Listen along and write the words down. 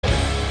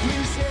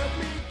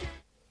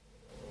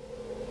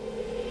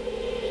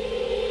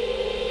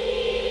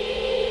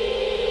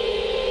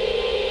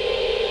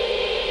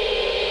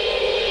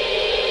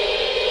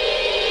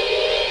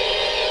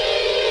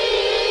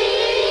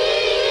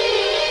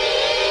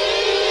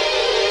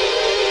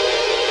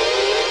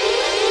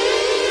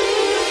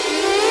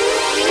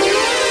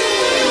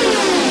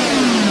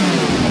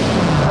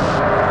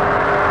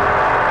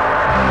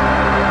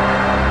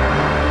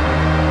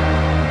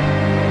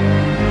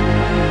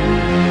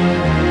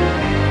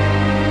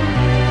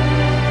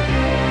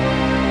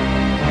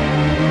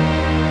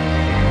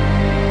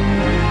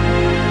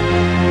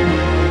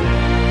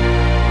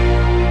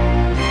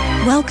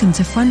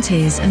Welcome to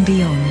Frontiers and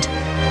Beyond.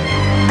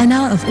 An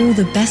hour of all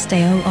the best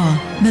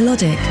AOR,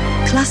 melodic,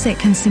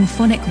 classic and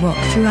symphonic rock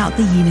throughout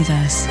the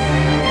universe.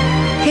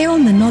 Here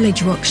on the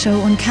Knowledge Rock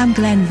Show on Cam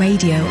Glen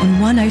Radio on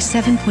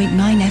 107.9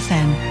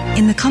 FM,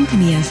 in the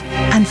company of,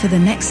 and for the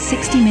next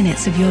 60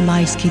 minutes of your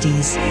lives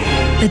kiddies,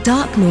 the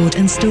Dark Lord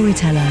and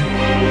Storyteller,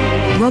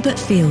 Robert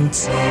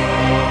Fields.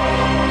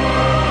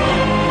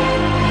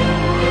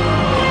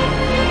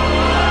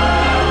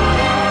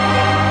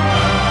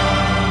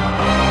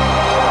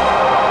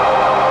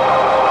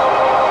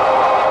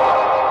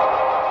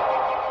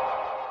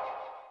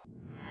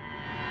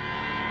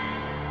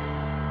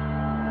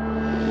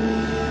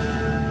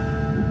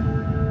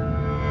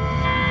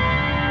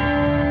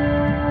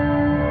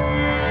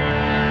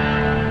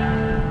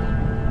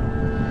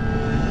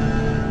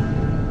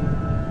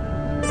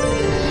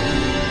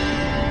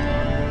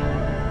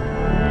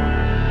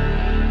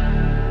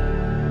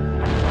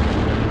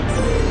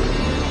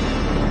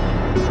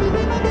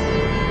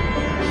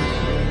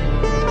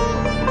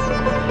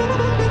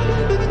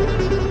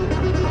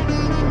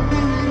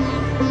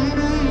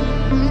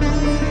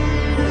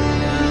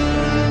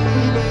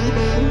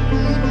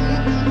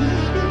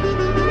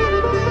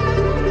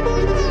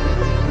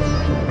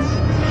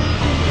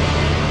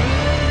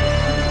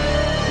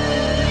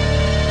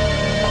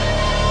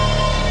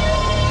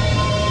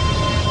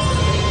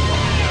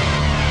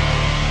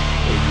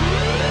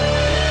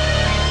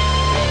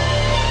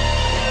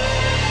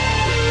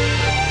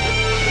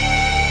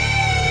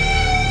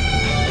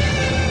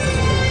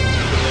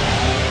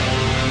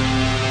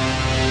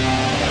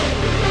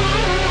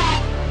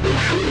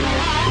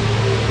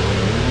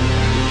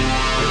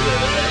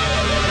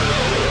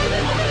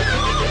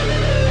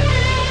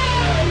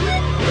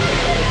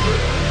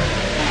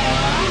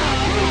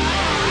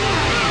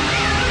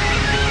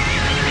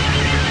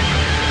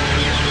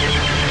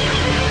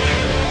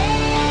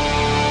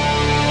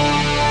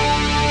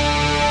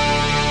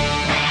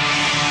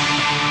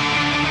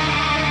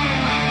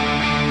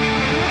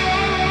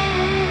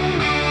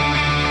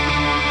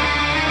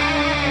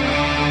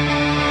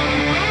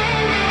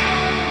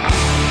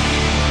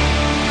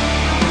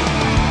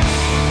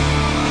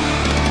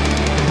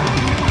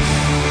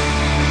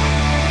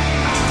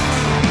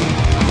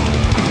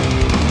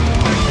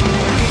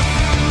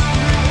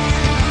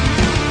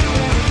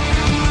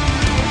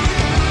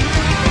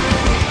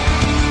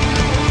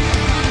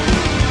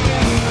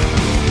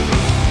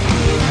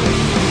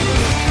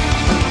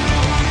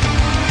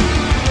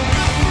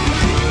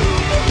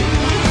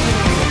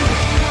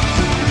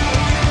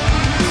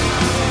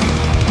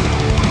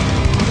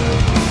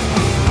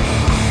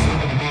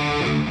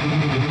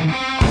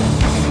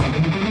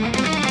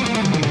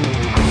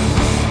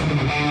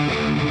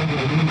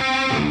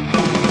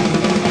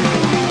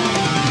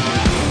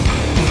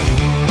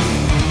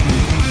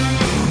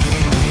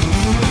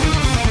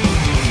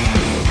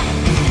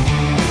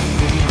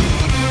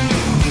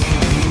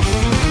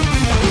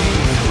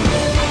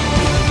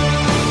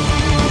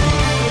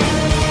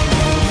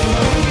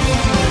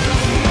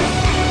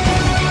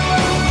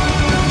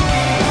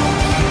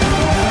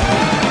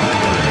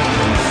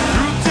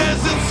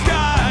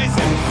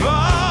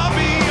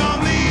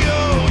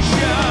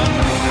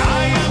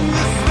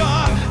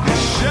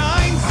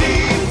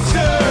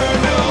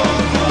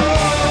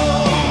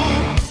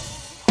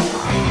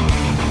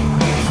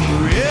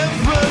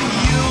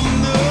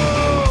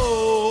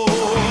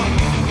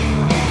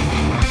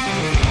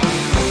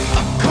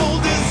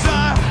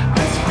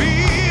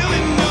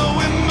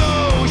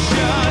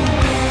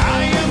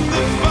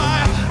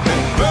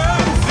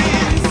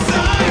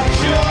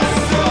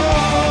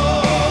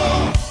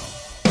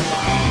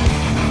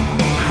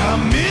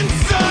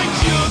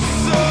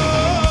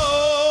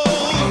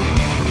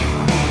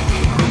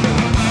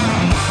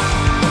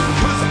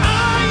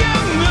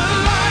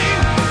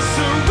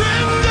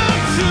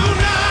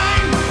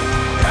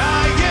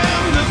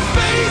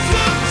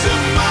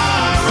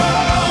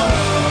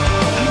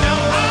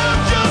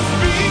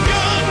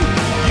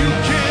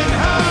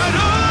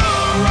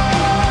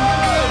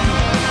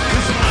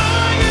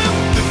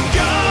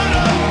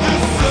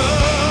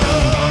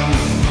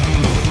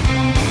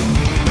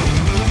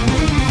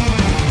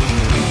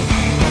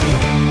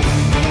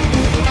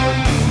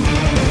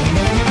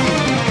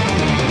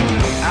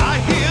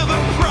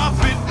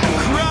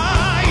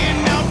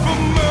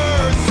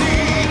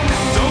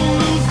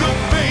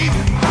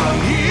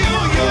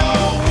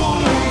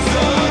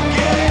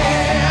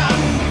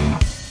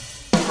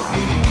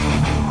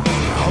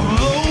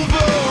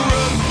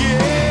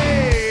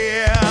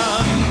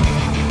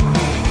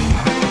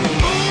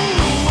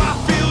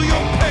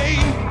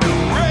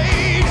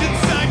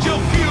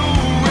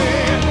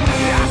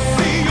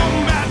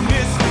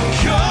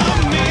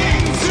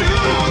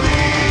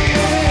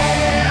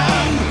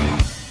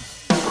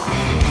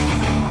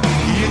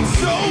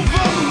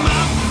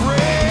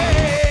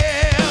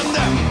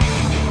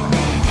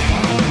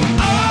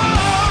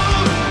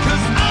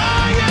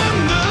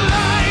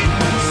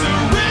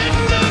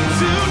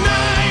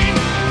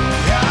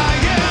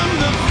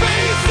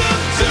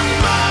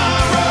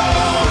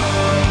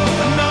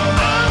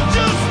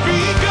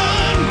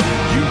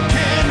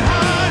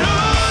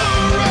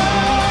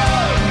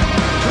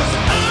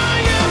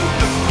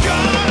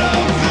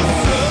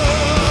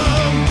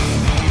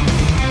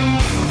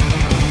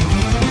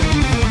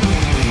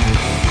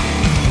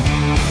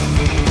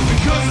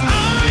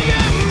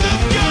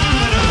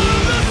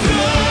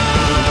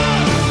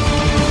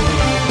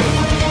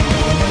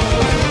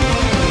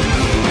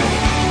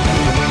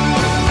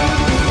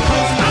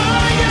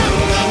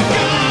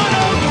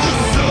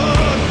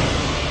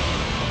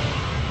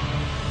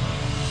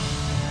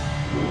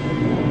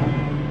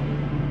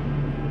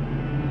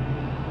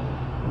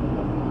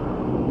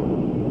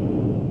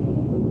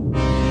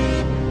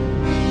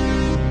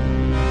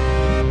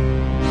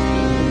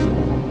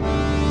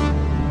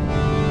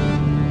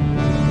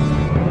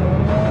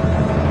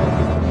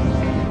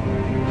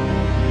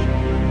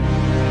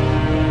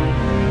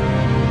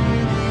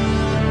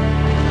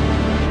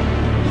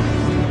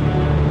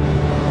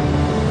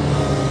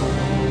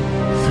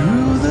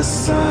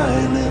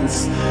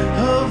 silence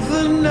of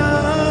the night,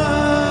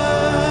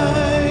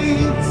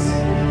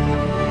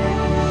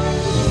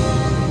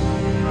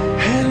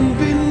 and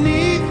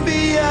beneath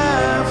the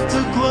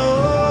afterglow,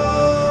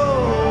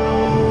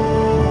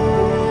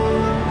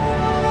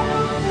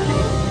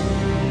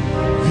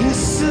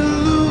 this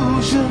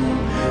illusion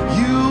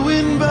you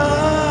and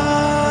mine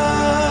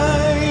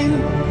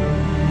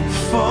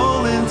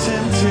fall in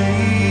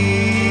temptation.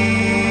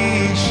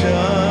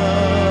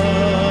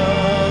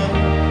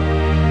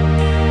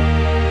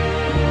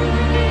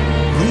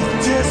 With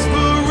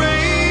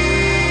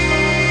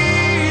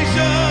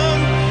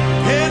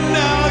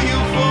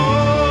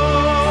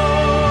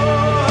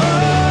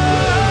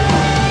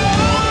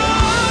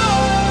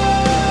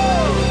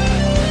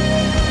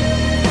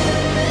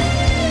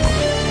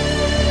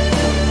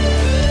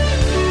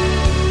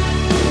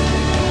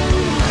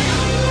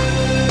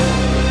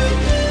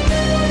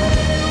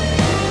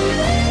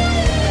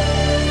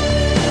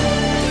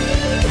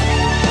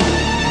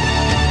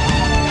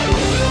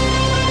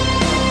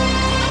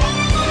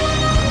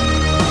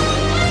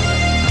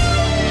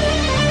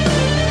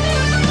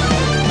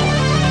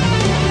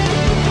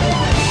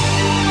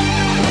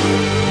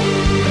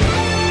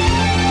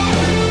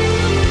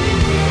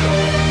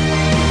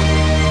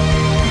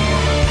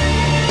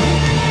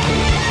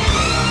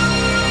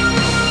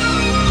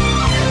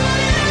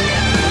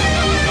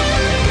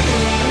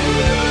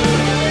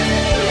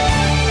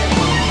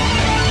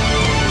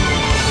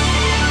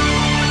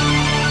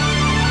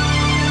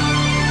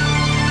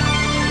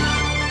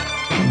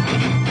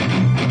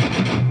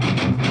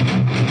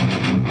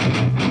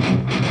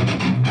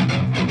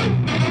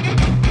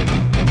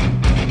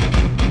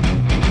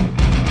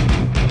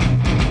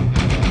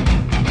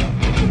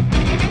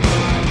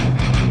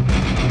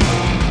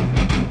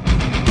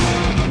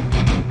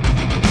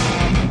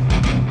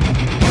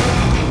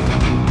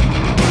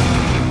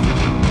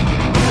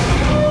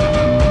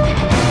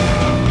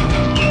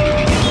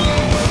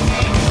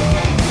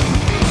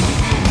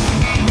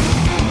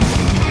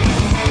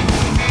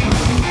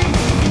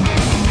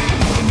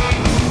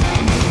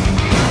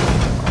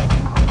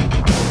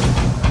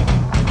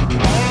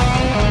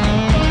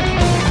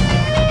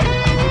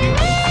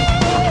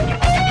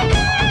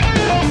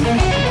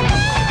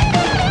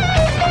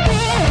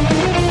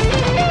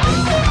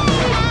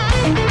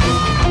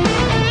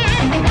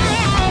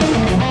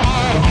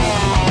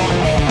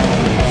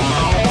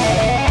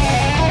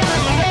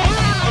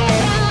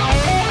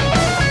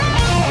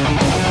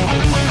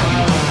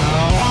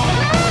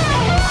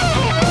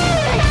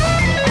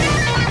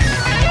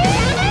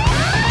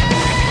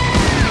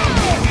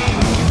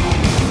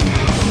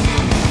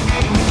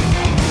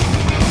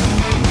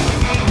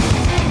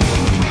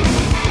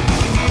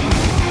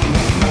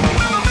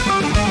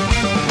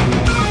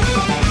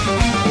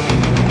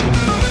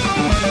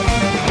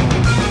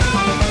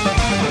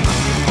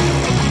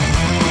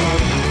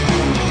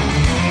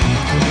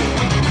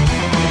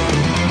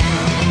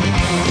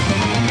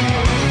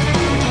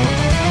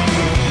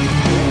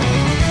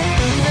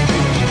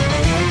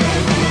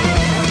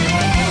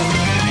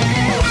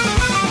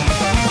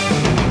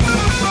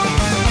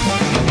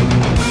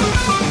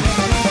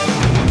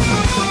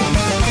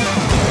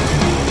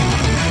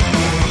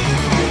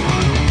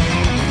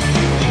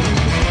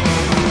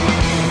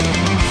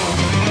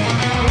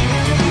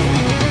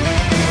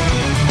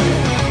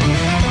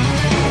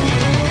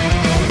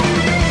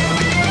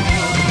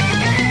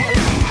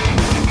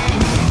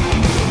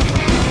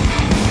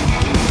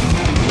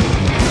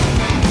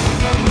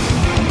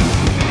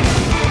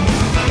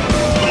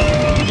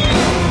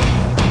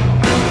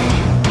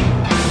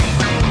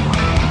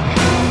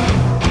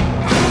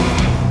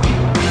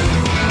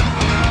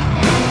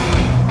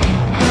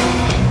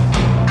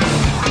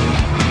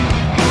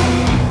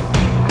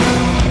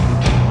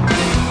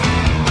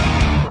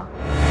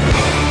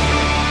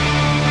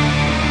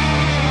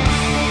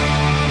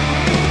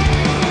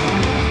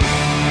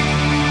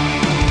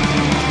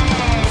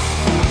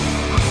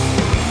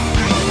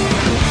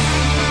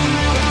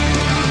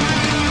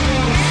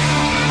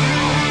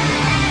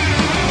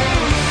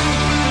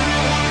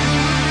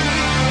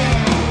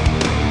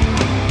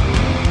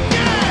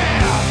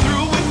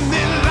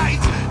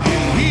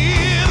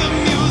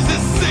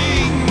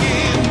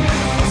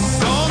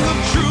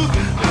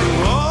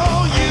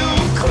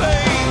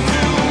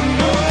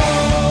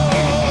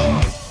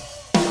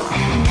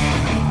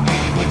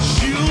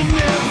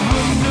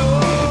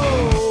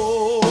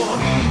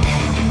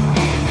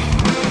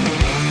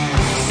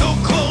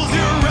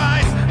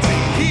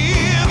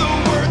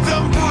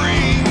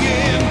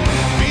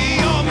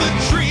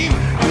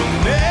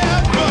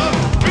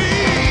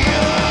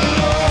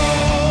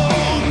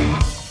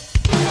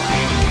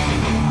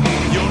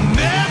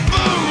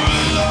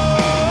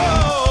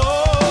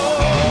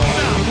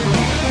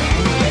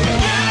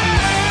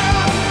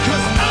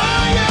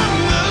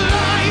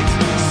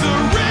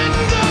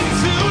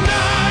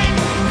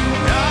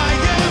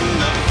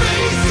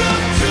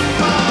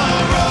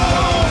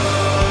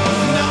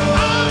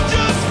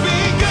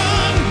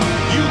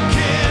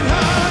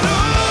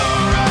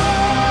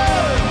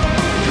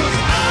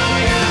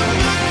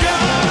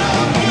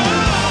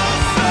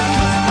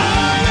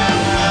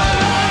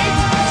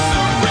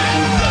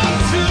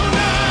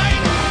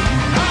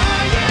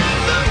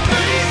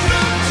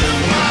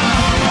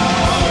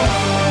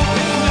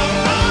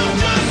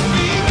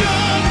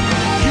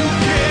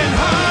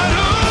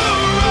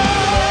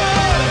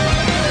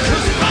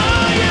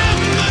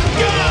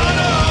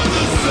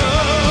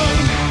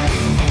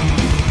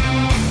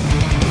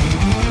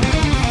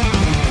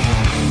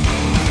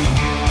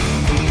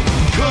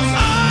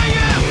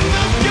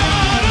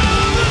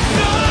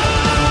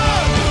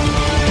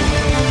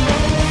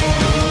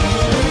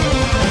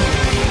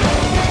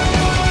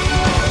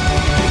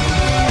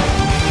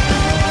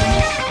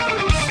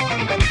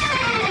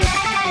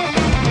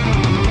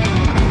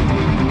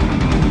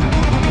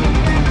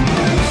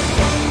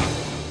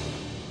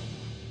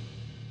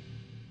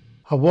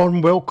A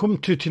warm welcome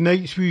to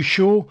tonight's wee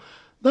show.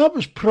 That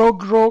was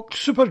prog rock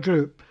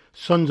supergroup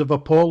Sons of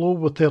Apollo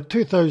with their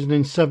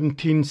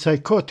 2017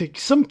 Psychotic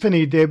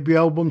Symphony debut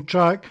album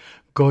track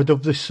God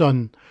of the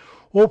Sun.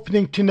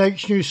 Opening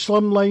tonight's new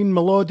slimline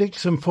melodic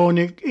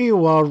symphonic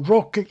AOR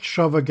rock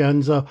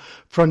extravaganza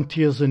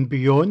Frontiers and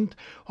Beyond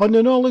on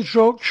the Knowledge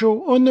Rock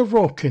Show on the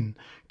Rockin',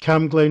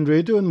 Camglen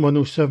Radio on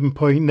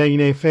 107.9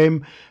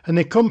 FM, in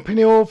the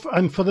company of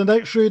and for the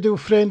next radio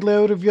friendly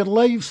hour of your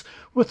lives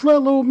with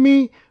little old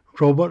me,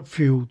 Robert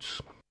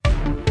Fields.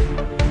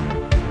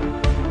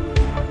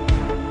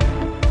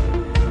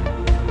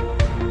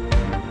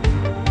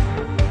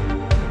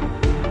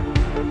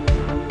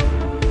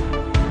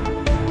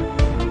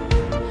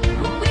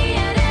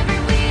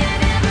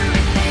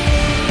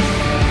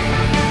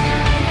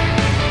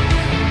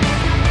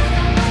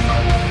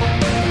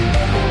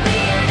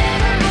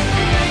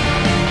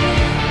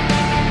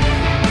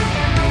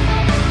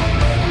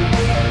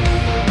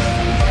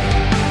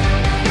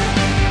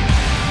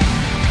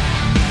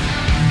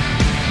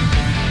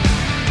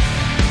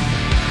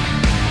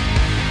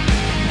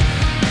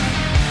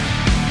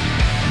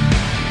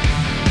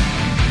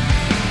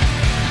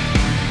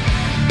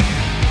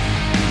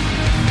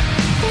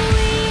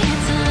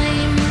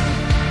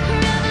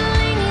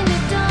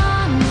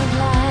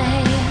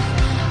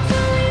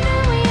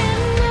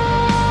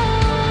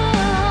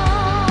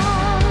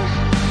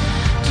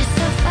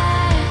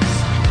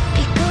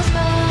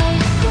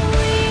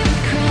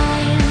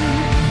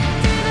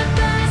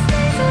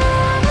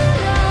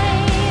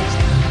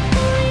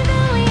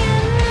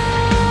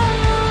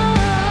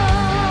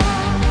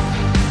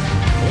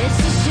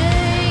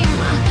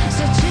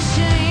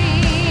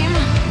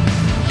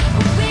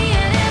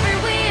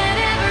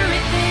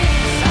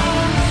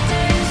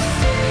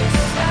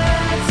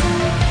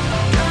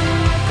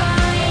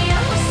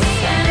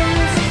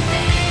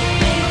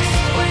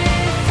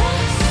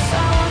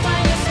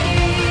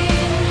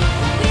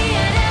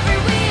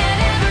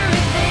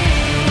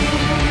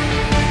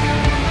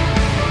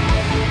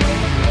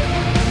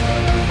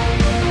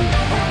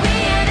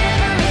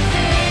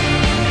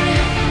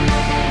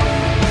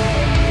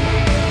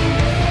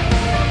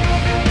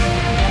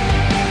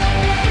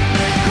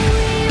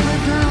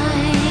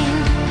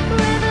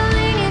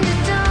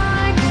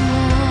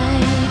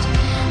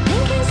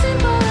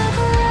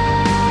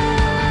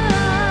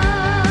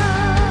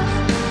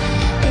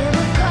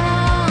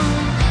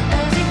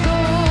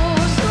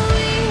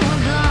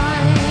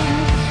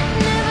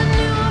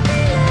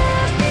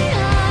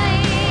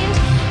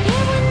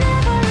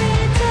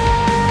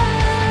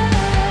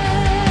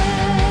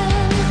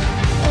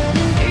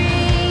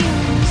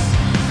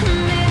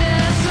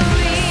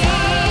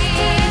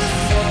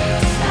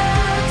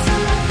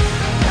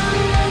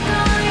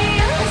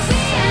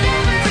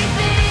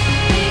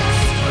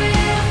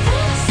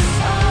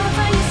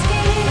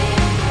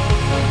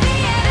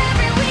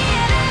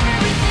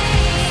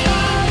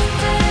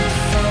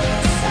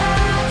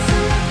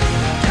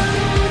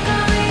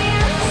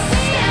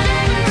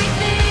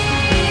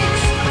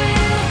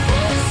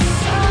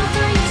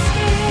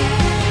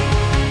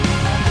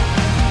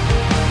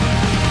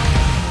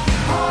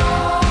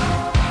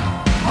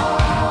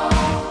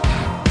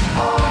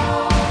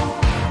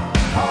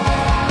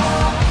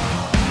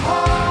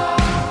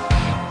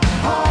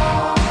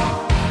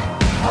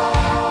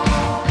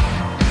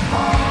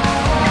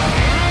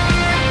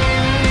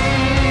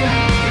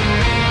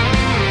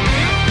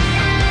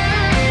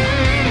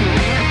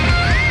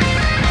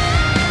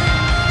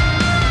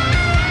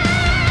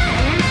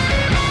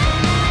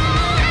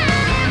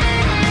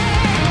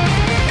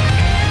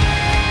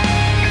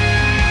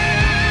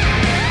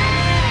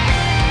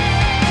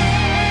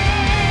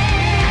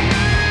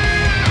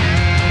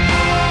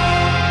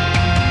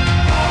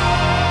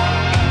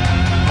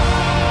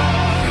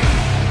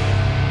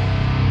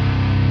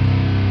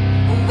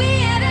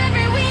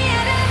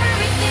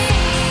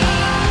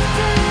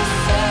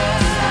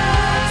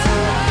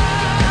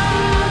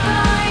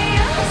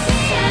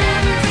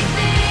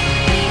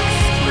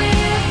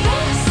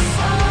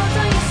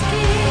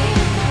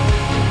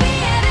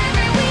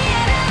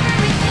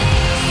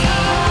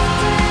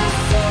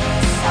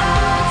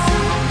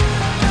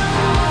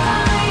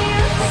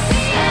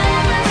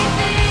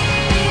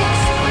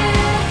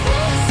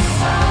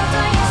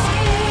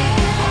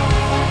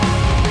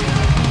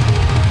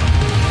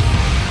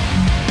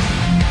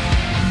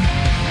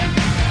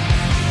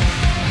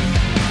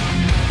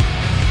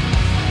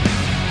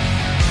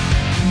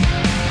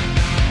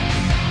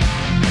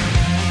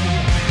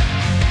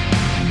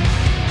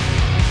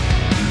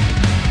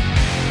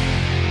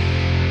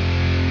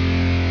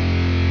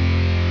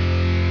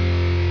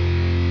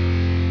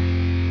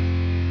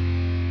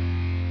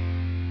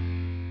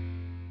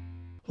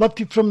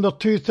 Lifted from their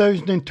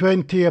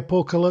 2020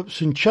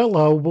 Apocalypse and Chill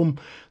album,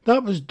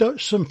 that was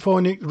Dutch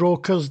symphonic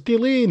rockers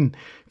Delain,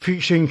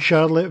 featuring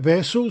Charlotte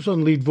Vessels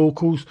on lead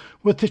vocals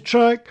with the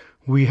track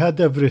We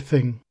Had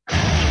Everything.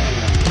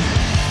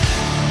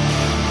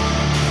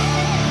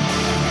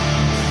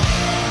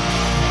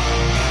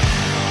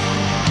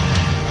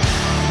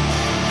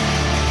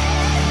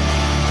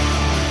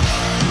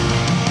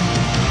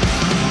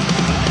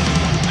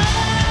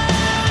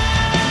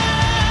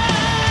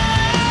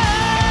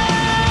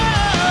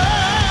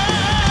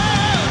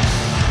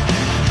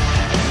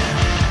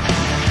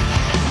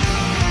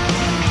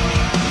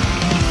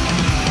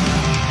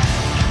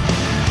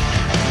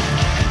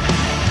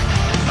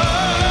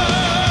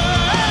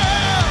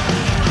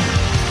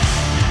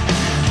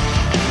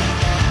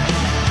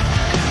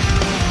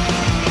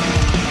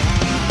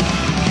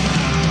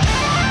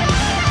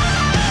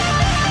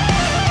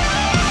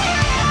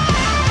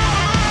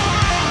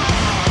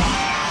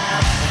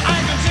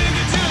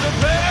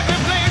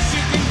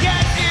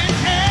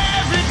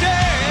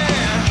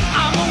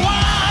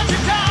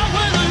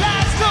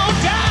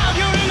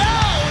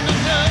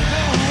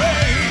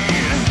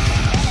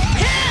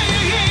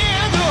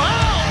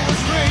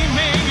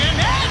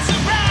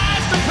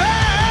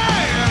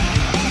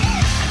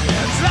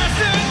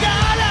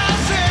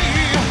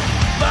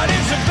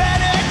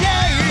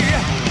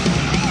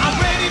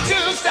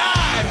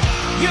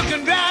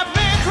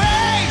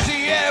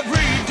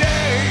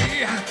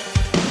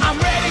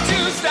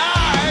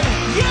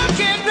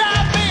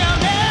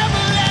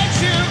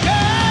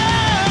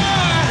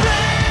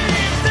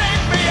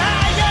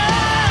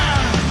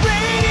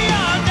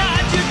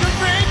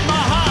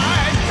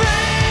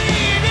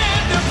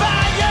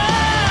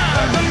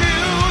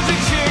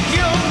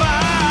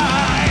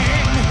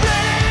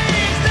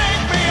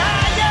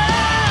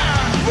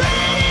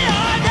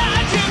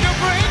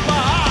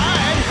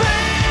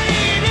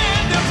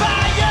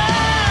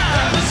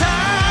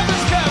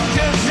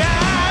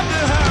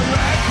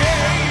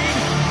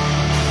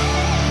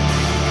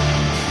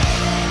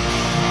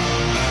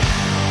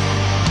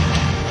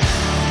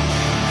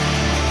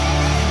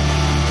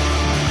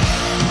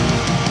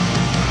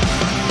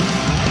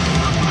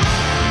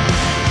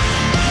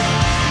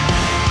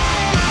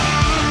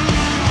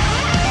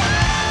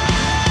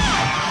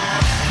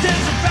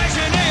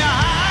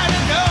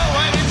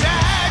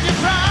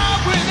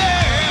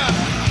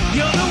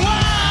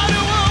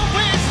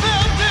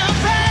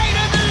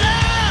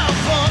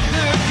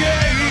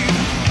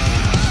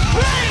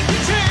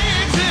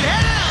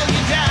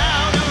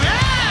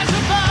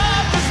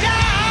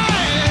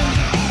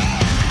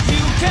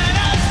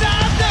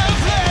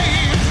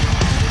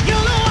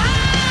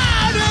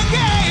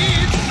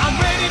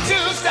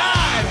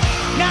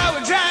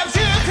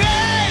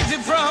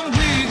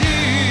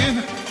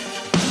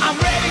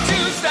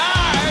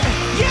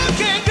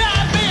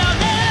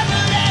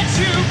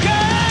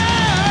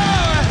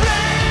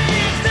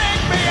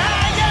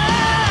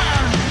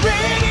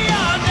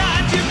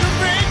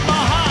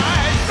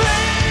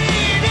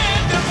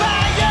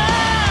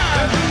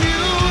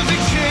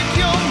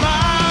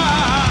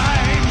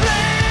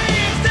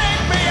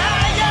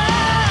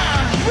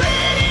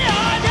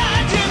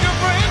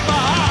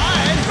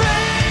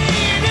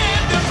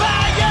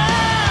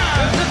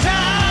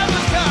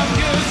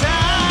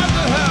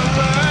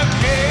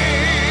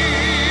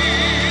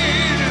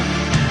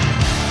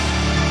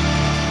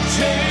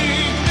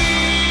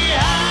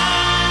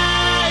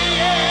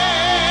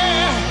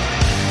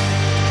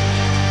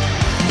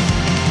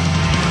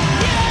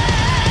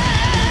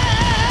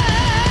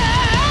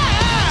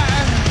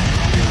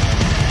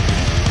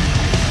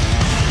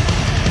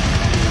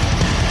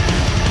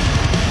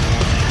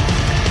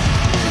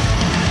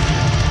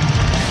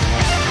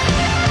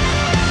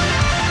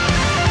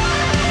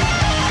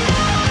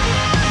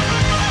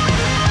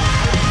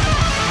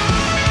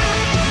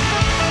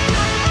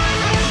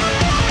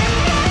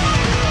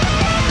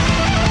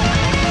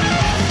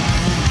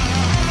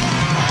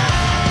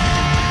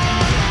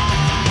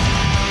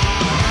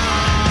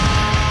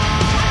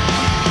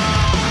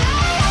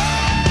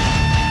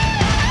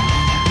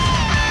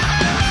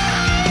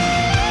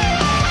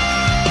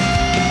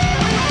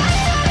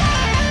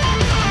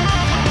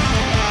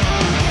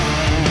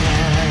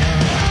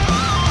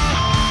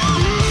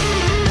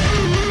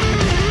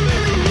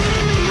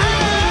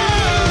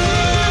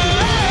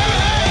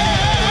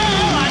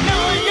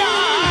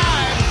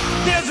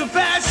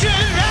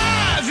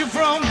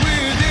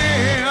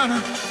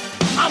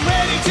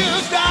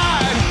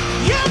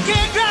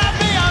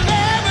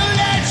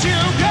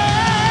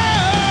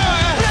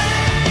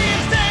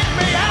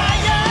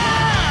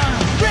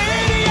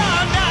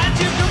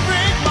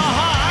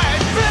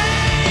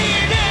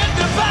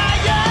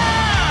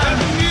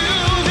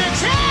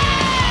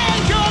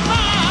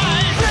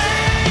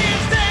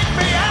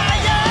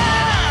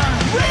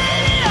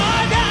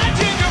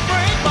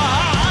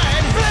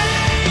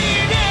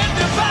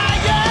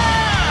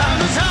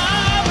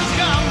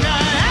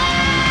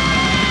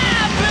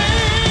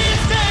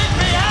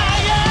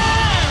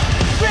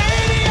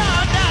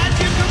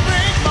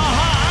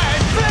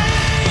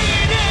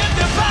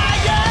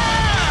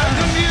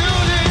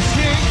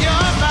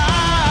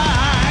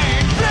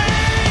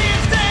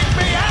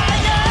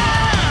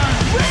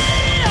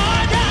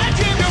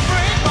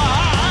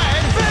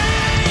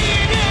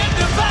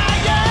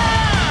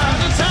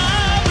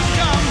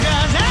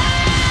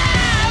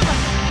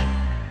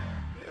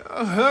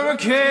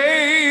 hurricane.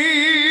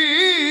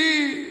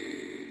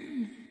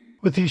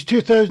 With his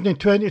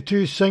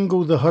 2022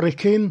 single The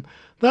Hurricane,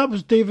 that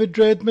was David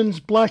Redman's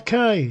Black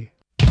Eye.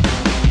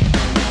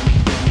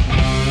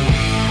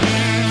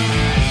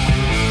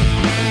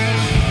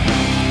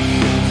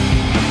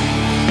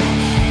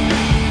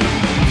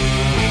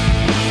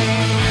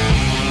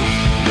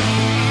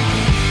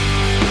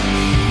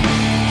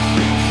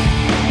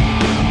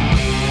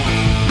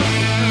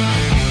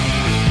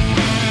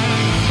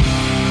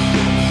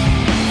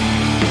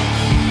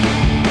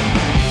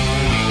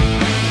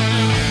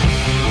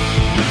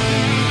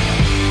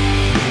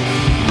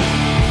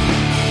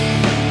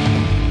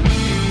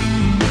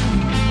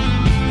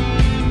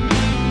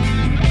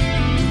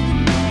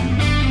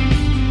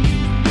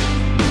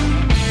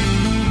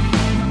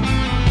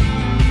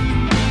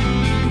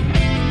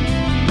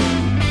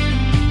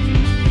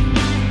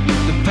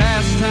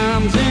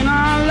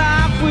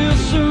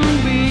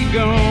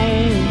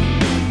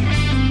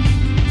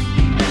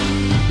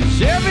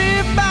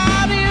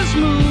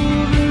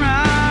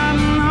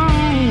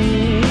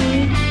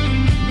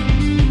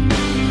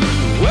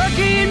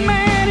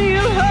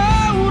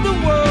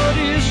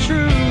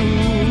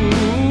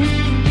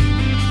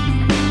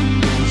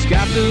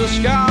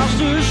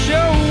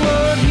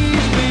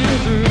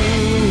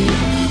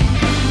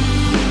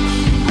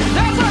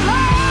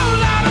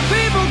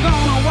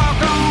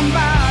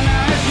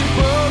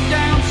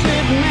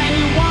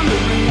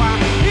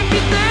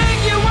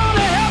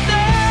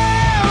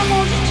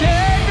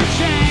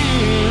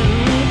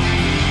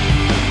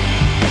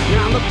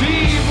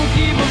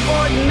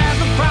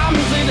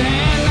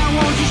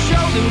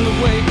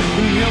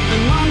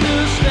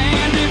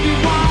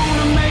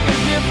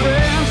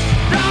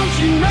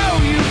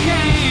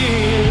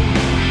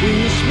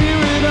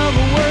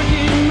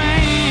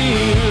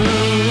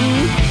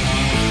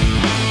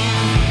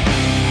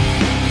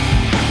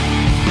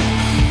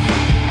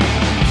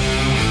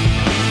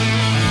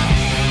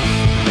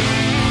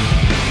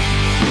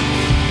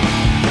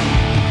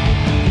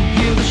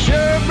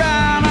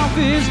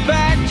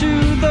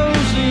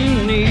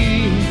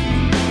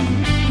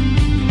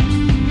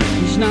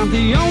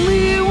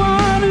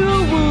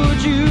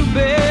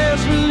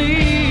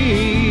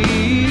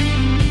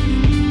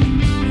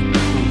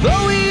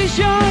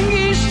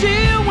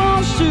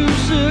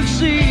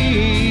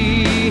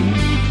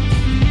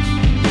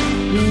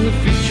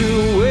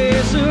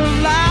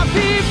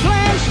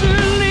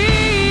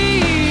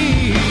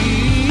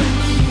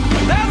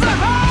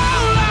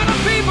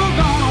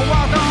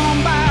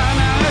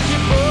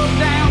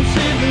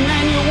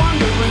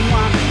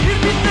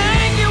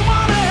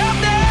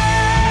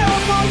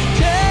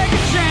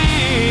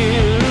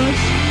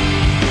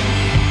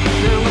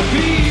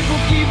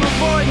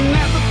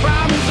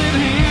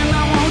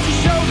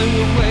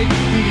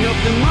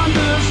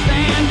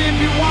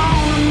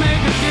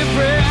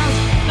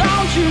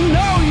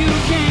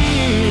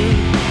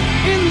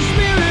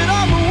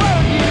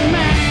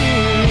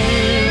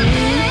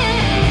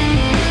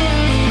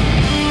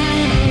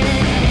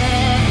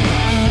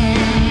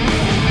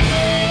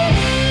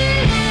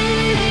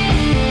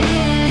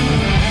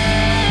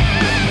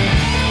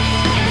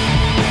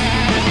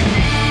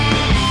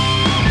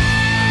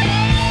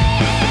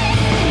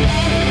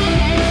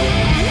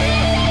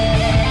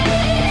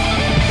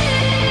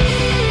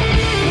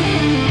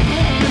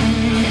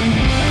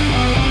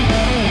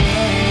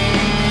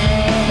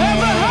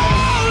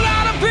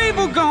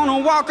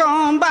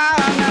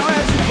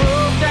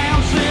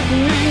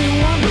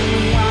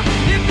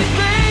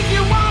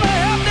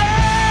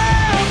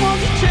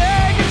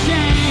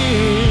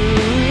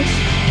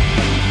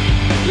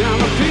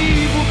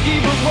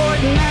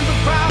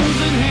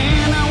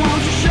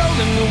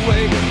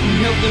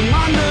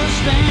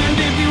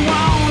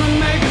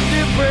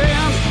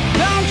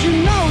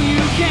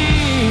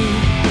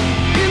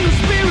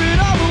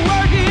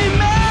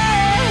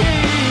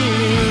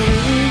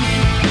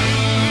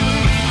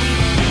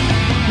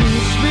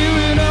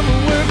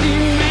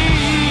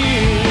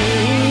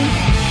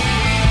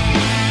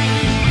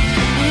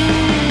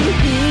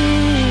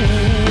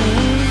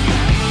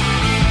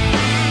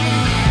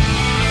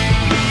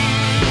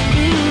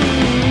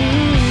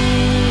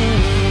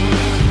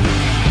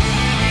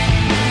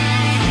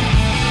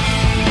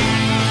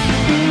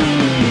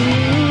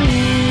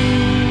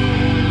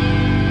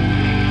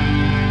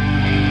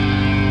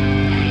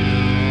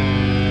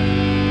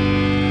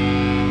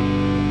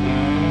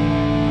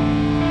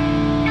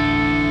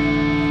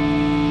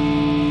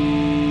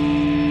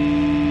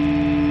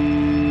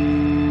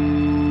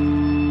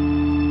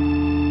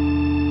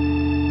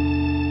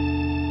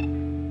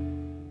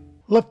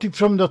 Lifted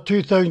from their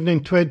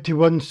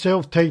 2021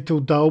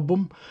 self-titled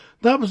album,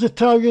 that was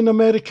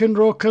Italian-American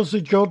rockers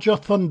the Georgia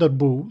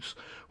Thunderbolts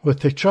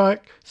with the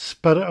track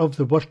Spirit of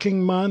the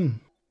Working Man.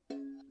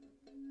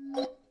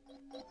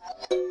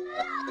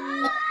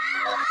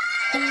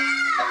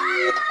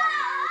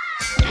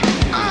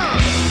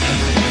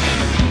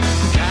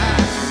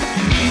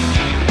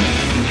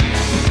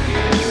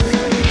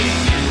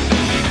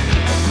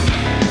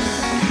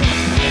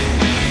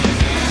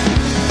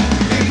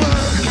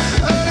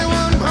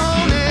 Anyone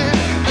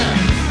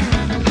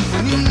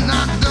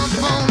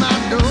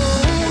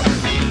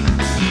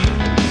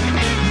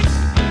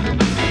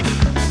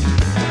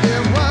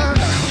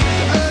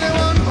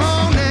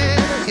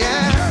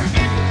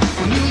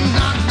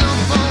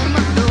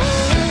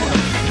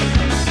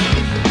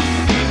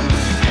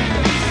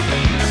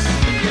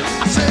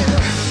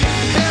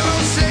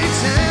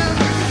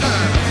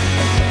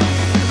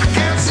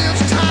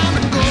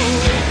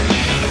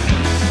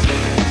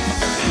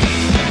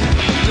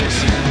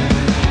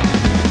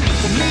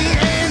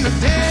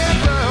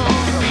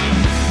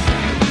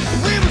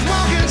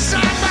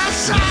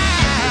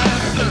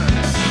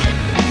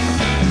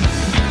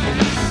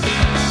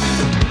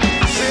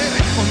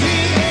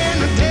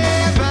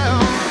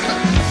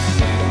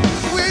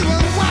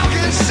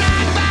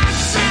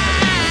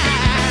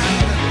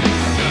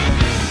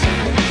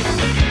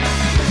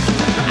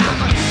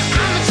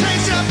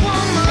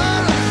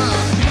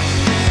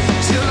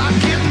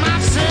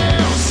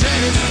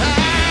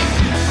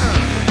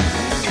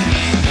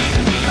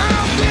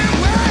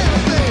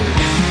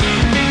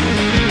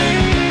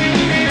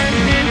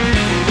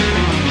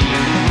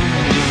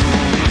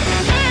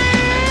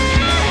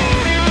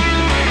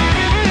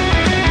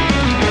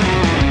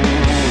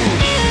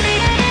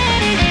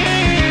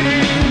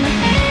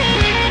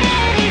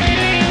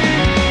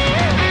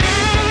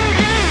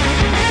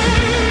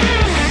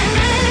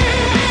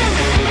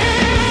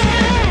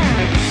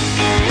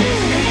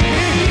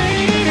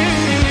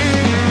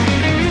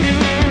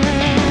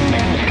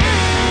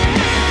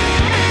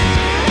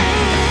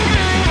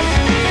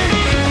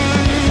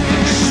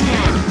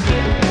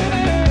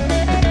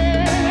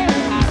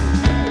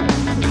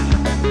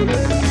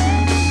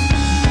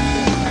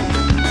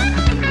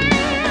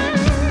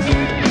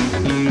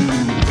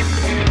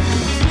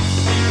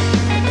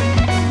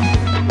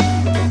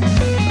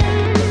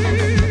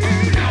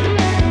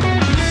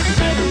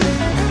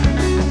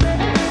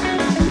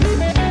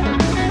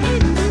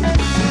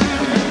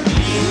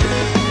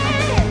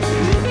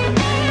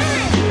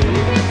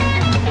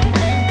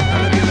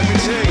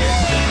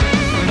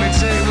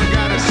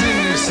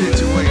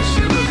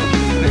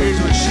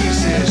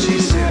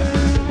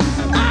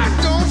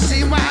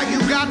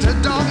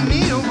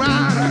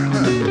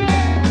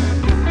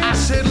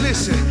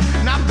listen.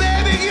 Now,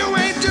 baby, you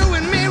ain't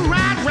doing me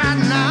right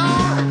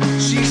now.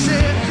 She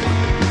said,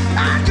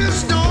 I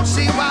just don't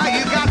see why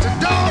you got to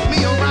dog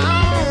me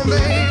around,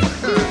 babe.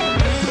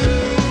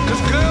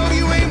 'Cause girl,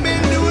 you ain't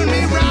been doing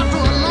me right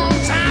for a long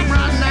time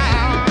right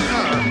now.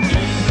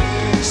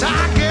 So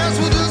I guess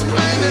we'll just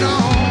blame it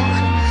on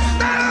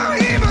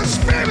that evil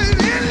spirit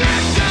in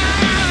that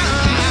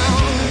town.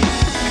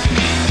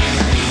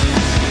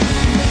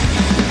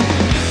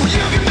 Well,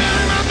 you can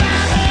bury my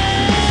body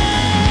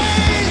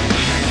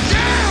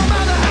down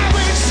by the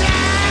highway side.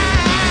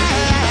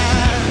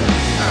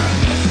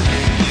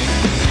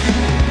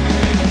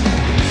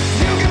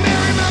 You can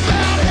bury my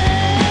body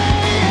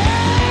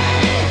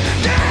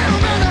down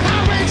by the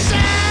highway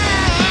side.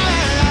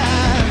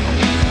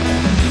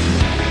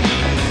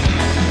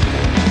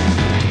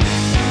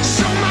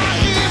 So my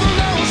evil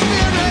little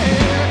spirit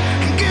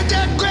can get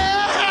that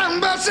ground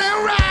bustin'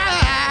 right.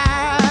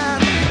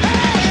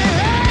 Hey,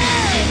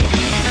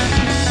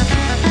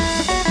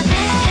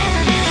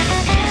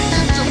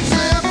 get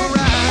yourself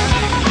right.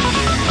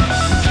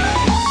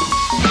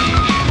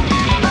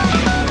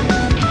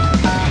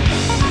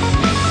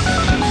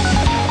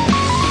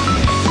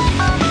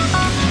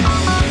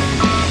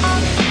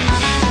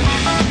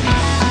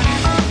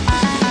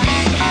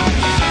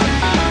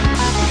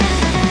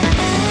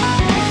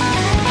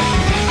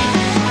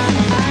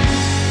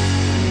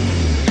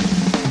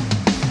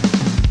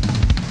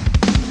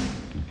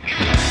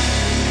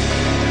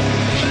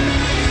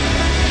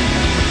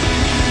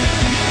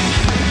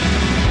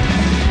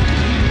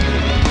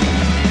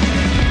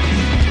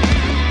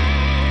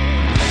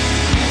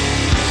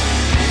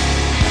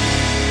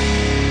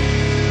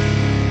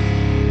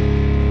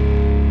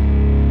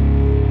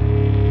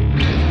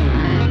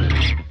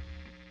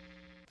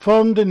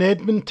 Formed in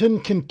Edmonton,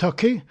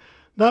 Kentucky,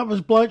 that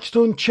was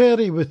Blackstone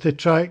Cherry with the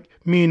track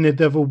Me and the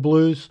Devil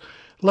Blues,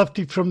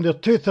 lifted from their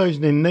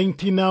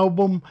 2019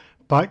 album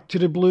Back to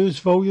the Blues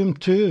Volume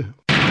 2.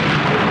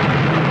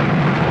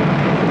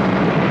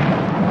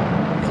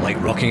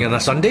 Like rocking on a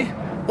Sunday?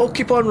 I'll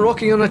keep on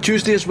rocking on a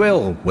Tuesday as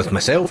well, with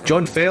myself,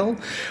 John Fell,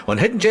 on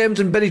Hidden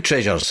Gems and Buried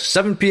Treasures,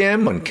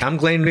 7pm on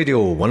Camglen Radio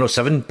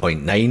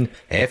 107.9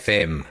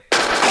 FM.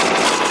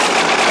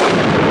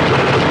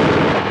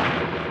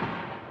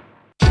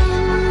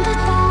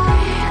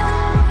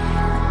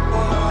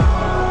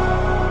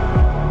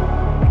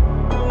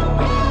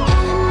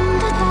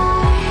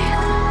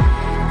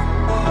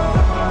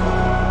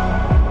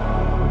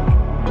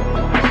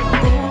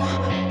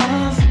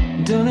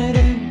 I've done it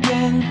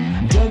again.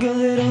 Dug a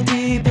little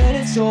deep and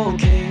it's all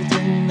caved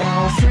in.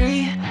 Now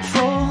free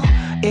fall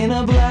in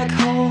a black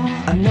hole.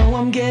 I know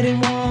I'm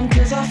getting warm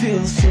cause I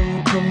feel so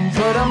cold,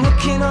 but I'm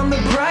looking on the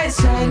bright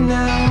side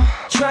now,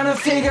 trying to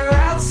figure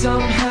out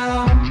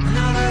somehow.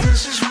 Now that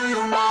this is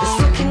real now, it's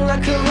looking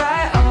like a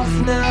write-off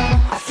now.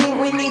 I think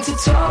we need to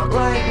talk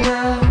right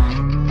now.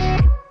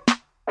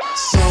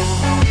 So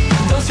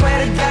don't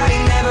swear to God he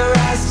never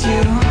asked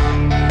you.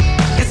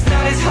 It's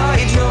not his heart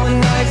he drove a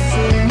knife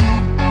through.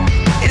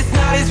 It's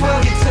not his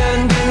world he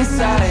turned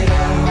inside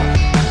out.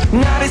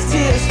 Not his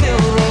tears still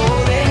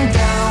rolling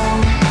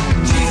down.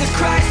 Jesus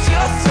Christ,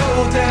 you're so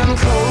damn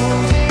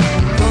cold.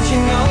 Don't you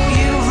know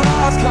you've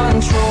lost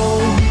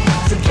control?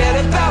 Forget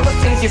about the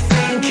things you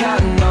think I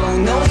know.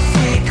 No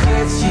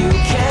secrets you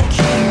can't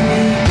keep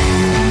me.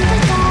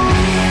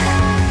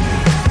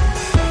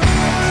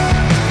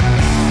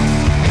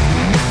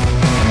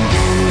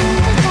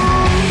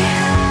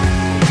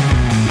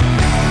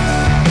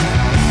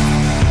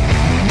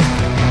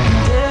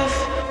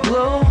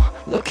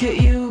 Look at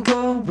you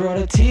go, brought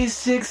a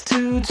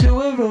T62 to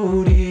a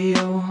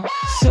rodeo.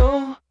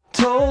 So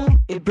tall,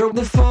 it broke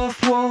the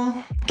fourth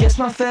wall. Guess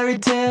my fairy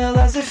tale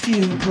has a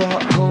few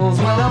plot holes.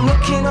 Well, I'm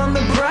looking on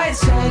the bright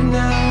side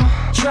now,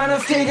 trying to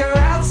figure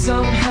out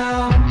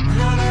somehow.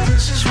 Now that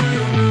this is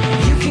real,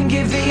 you can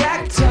give the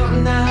act up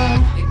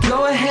now.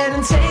 Go ahead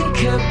and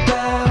take a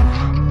bow.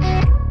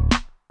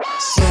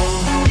 So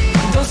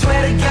don't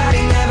swear to God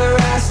he never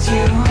asked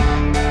you.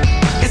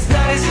 It's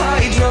not his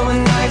heart he drove a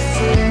knife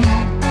through.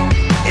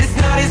 It's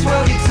not his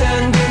world he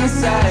turned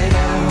inside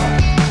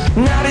out.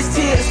 Not his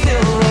tears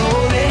still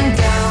rolling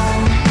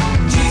down.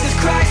 Jesus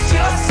Christ,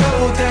 you're so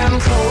damn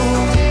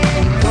cold.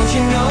 Don't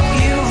you know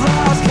you've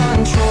lost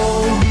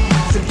control?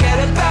 Forget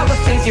about the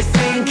things you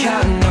think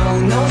I know.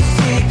 No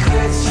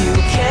secrets you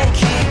can't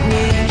keep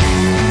me.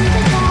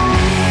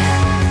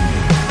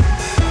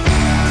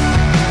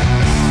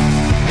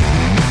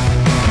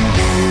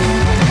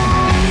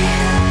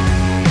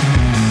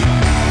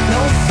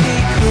 No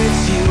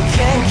secrets you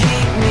can't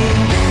keep me.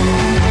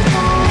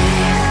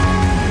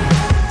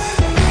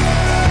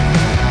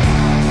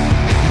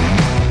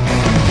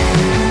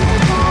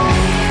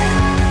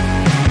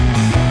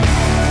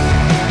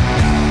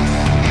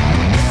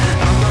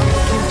 I'm not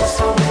looking for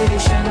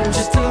salvation,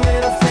 just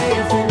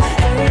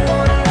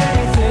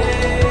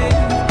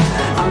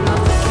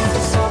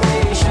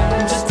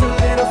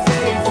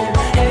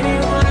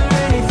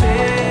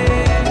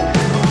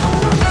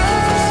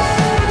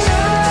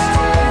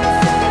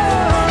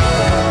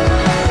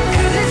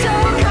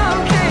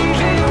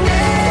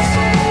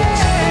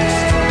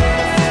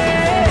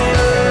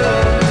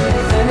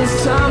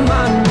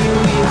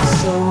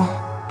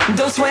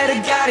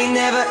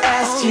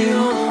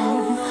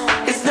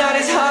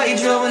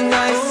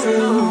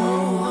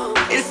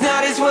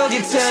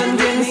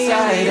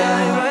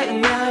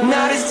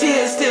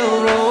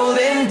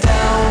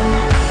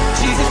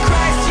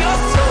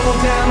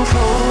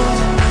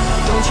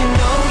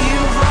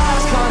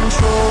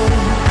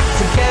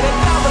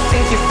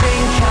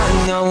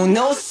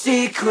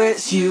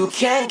secrets, you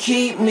can't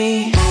keep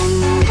me.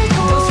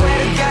 Don't swear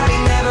to God he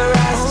never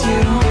asked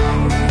you.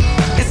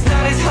 It's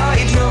not his heart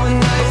he drove a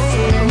knife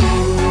through.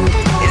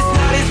 It's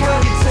not his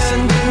world he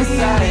turned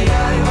inside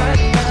out.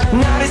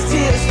 Not his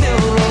tears still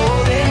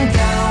rolling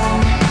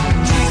down.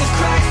 Jesus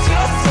Christ,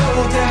 you're so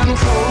damn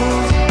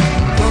cold.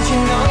 Don't you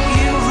know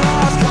you've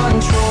lost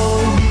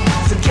control?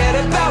 Forget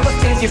about the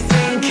things you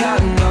think I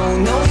know.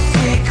 No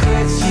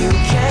secrets, you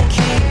can't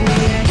keep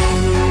me.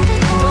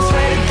 Don't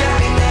swear to God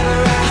he never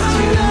asked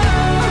you.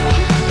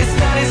 It's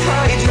not his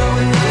heart he drove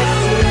a knife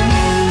through.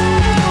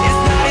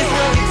 It's not his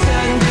world he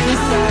turned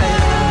inside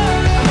out.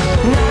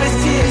 Not his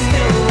tears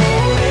still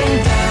rolling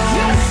down.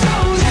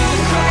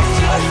 Jesus Christ,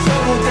 you're so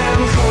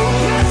damn cold.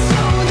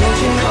 Don't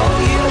you know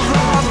you've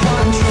lost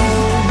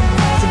control?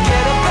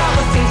 Forget about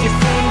the things you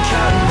think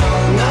I know.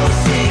 No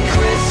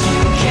secrets,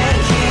 you can't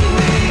keep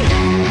me.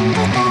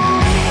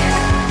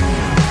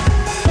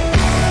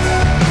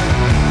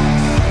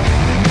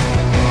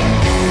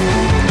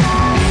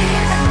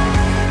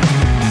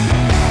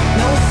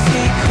 No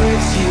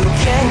secrets, you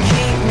can't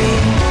keep me.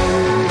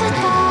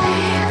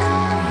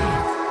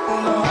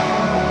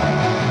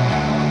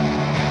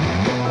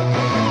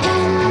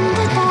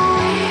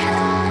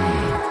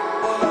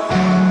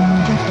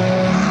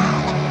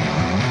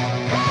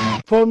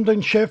 Formed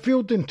in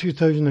Sheffield in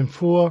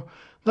 2004,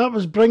 that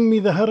was Bring Me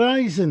the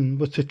Horizon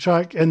with the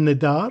track In the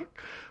Dark,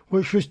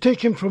 which was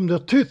taken from their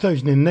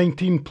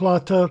 2019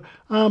 platter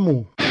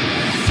Ammo.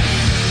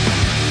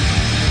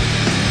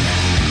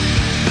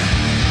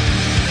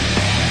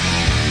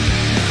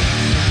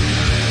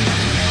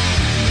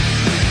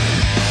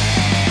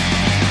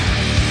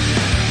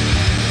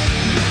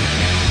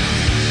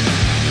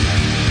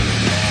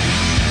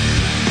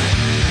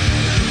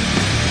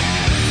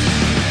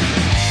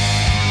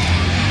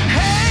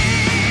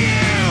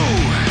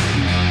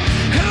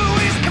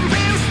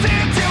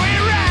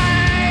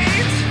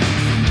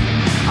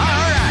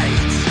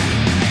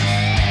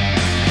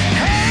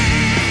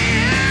 Hey,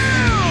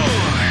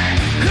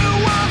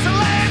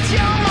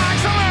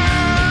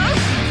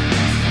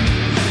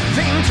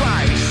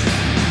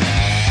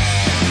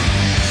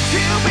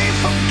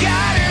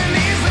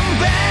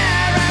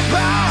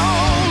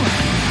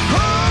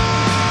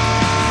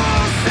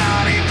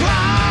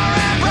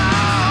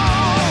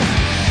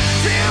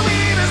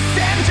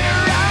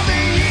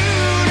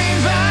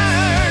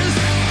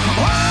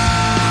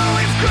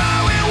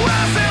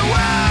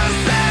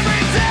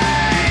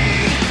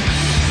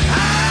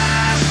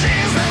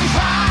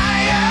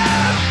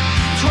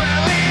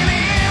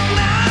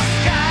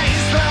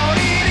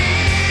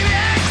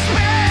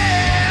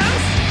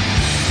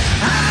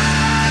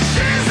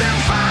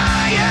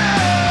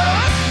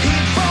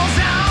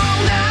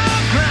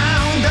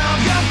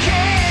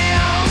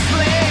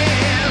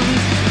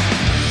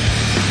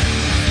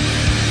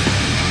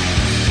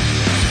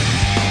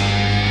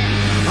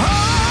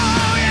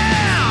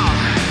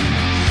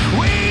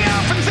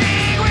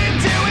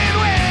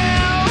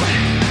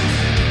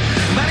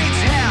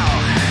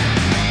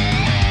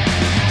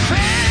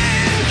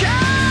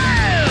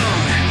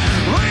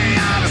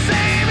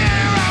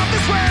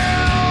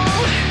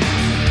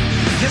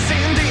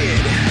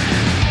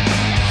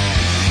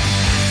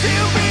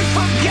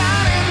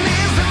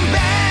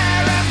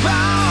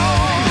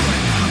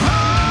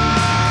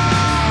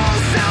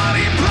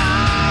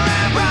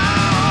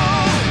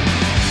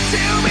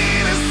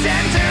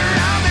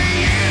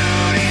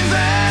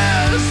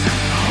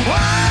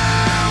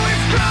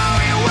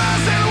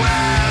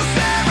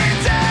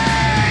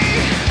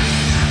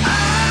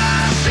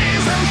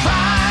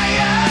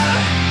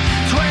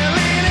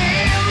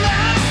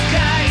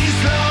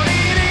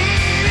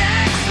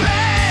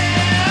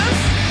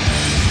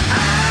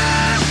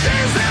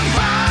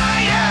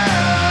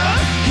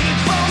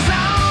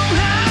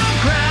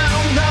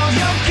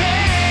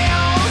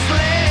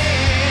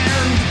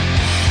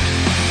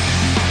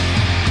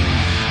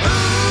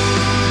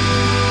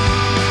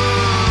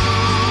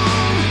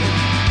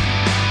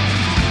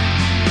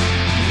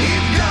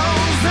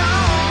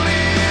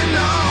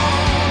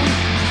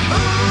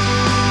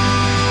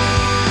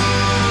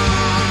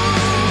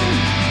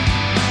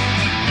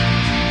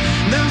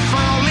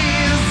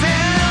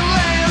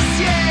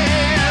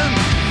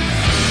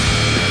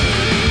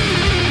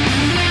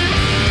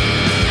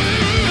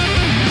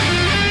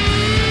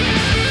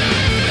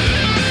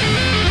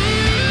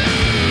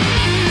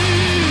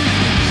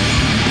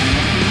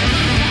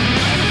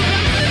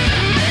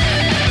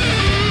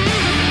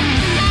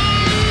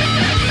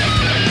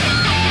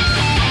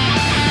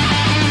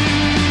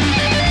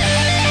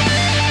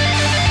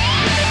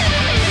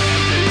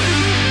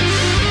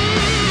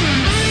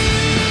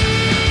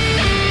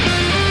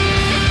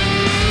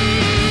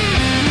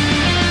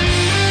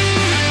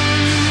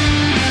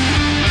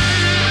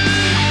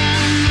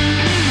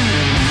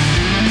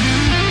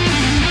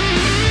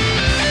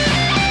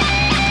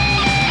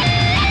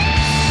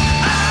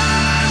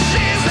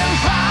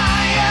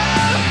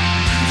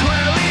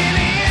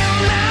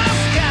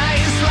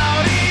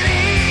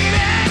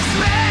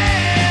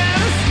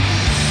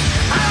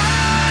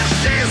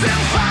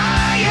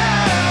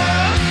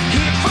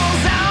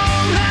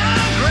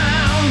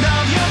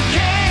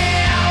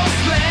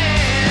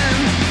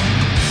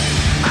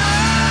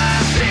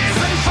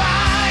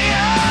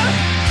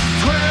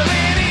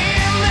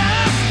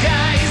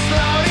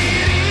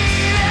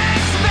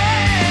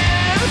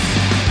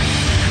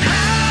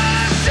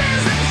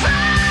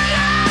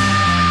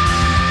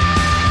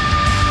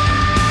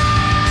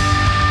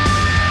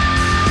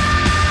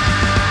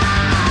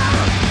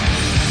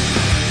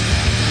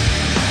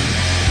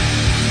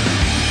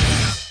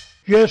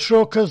 US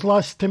rockers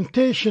Last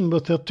Temptation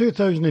with their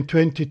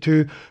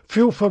 2022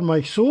 Fuel for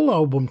My Soul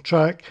album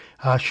track,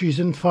 Ashes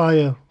and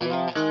Fire.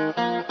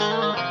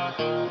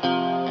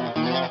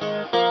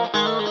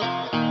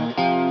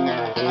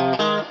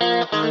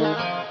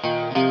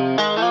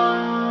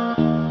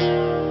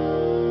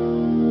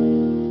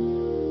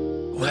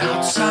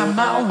 Outside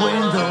my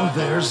window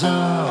there's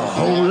a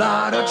whole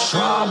lot of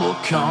trouble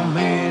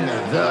coming.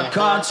 The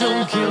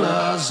cartoon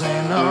killers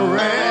and a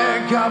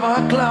wreck of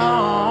our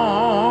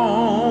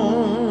clowns.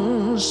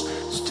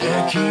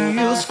 Stick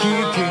heels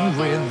kicking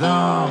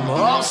rhythm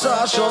of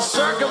social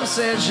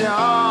circumcision.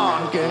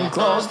 Can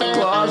close the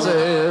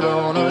closet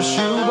on a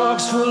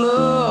shoebox full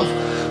of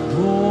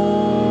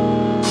bones.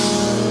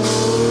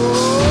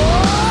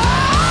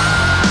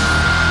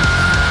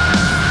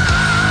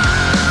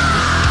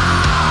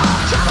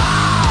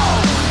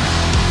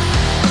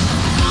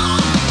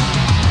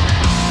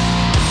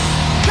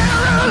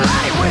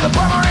 With a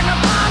bomber in a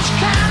punch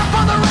can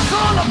upon the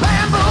wrestle on a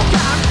bamboo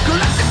gun.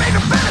 Collecting big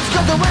defense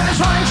cause the wind is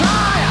running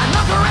dry. I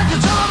knock her at the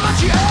door but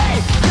she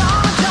ain't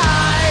gonna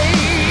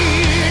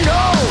die.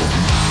 No.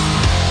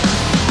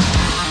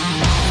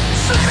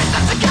 Sleeping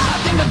that's a god,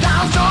 I think the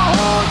down's so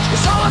hood.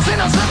 It's always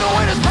in a circle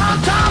with his brown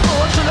time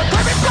bush. And the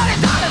creepy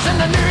bloody dollars in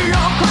the New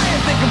York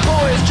crane. Thinking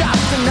boy it's just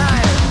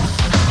tonight.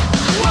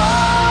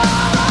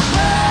 Whoa,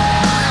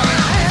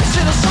 man.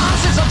 See the sun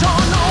since I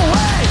don't know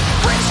way.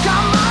 Freaks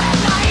come out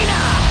at night.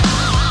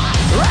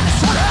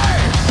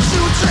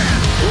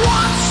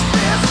 What's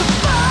this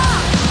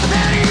about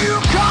that you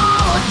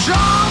call a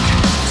junk?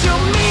 To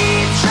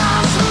me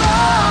just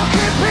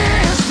monkey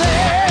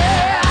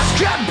business.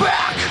 Get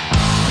back.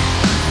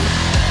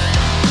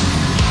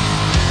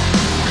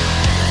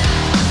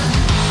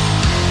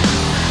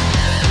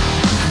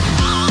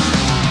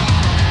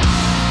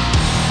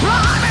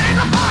 Climbing in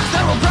the box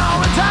that will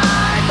grow and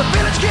die. The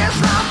village kids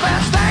laugh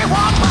as they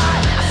walk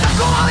by. I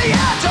circle on the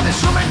edge of this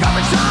human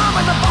garbage time.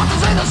 And the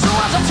bosses in the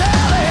sewers are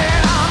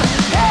telling on.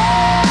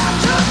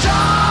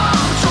 Jump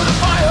through the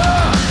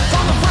fire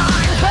from the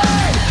frying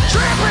pan,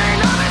 dripping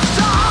on its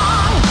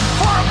tongue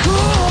for a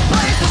cool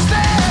place to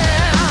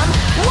stand.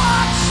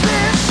 What's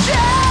this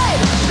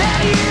shade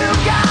that you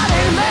got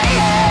in me?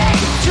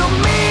 To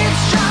me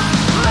it's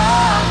just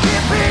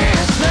monkey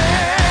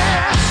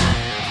business.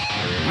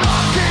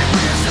 Monkey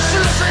business.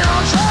 Slipping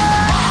on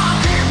track.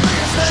 Monkey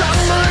business.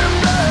 Jungle in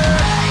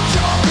bed.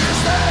 Your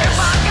business. If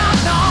I got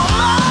no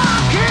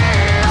monkey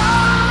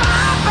on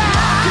my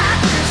back. Monkey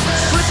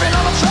business. Slipping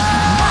on the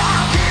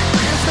track.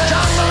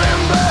 Jungle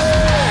in bed.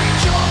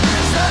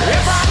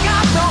 If I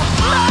got the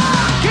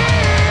monkey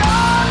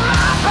on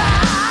my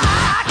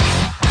back.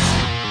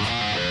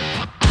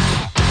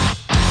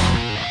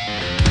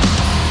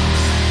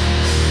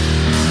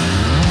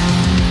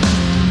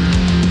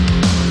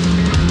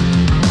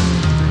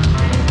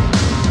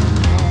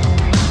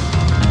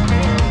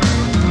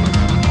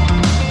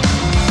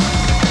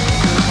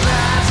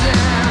 Lads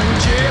and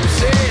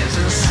gypsies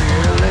and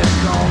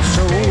silicone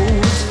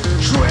souls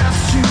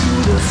dressed to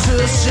the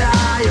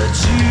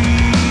society.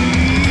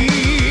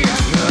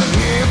 The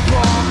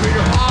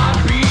hypocrite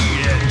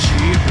heartbeat and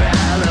cheap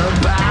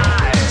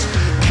alibis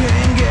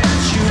can get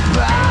you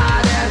by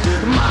that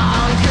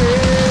monkey.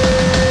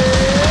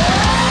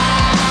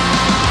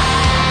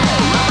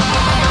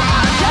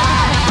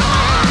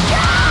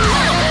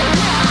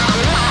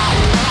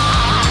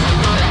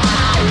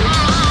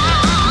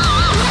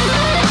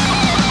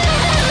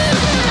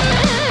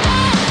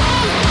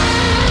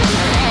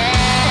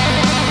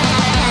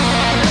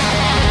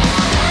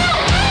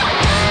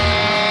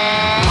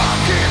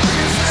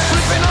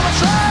 Slipping on a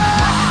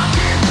track,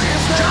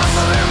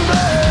 jungle in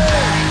bed.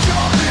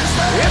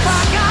 If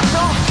I got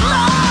the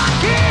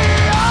monkey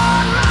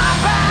on my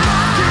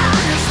back, you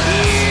can tell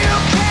me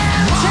I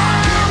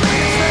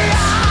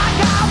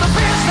got the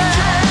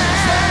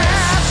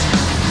business.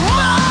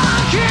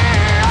 Monkey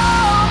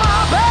on my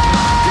back.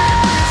 Monkey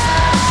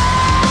business.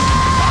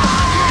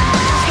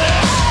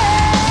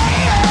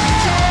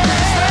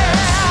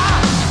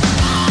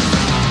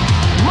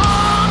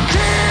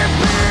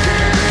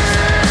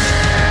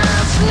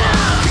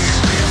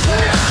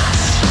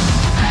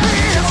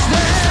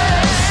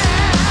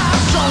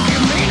 Don't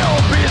give me no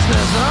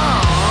business,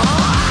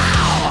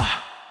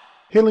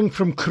 Hailing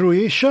from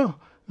Croatia,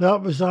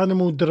 that was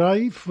Animal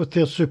Drive with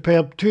their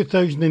superb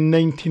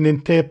 2019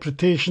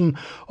 interpretation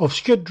of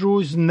Skid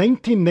Row's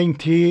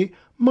 1998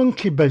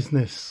 Monkey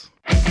Business.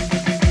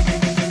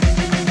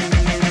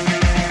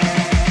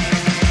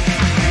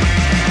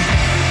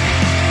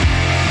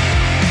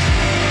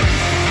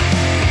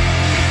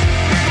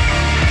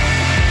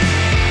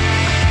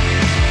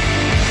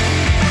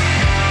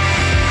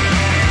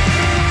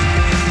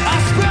 I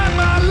spent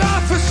my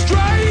life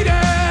frustrated.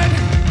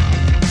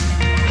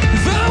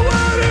 The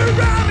world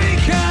around me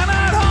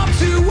cannot hope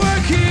to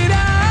work it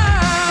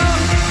out.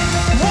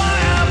 Why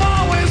I'm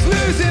always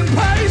losing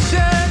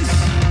patience.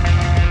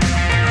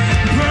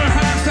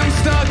 Perhaps I'm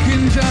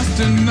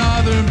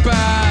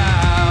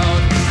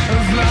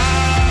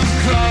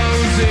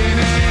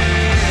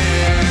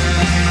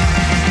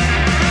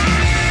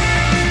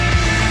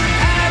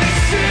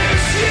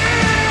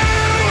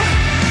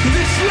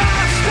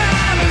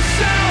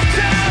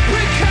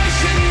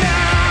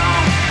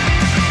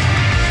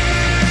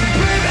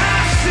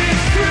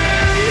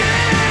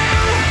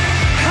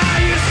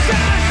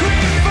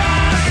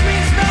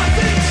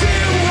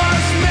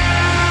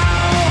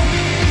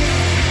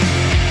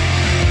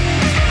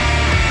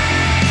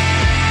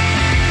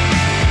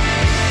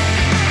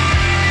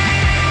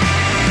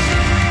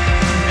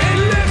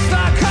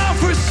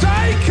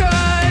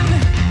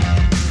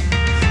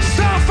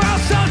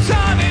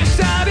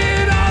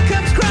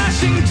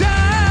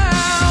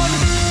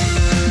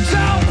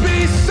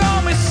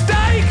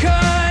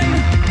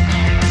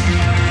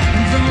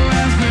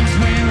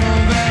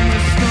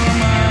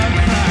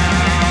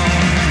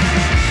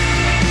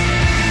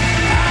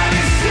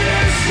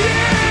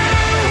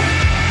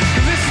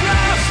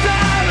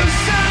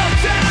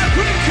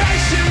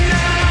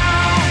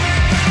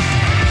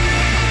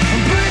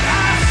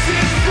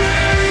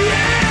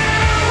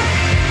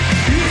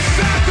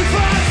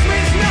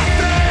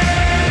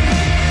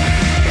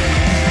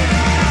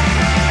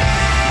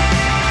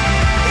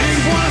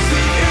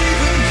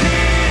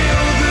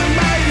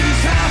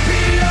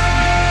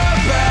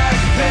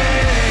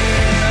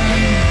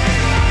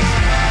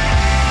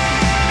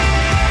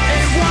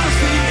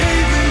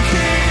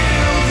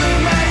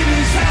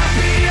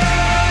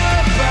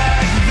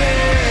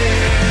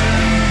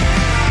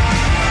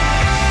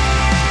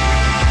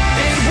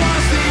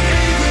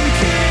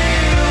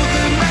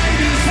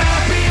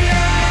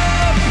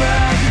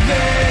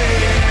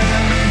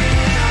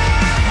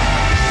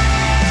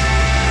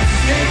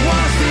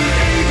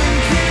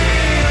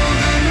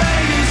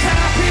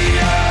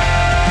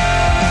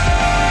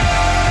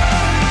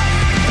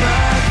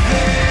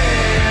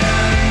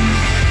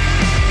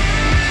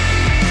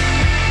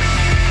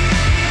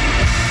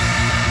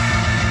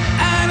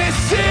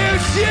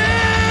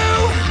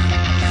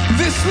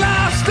this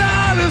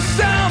lifestyle of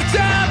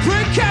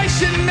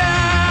self-deprecation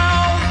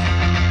now.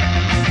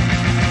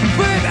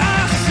 But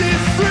I see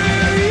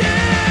through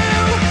you.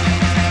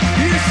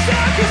 You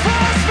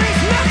sacrifice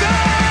means nothing.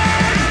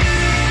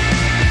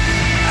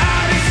 I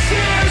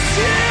dismiss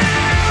you.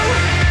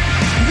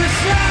 This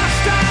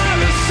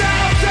lifestyle of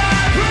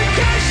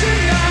self-deprecation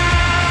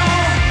now.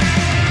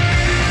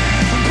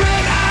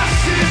 But I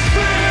see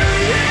through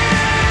you.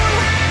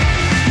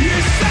 You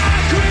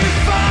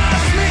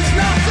sacrifice means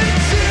nothing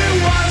to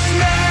us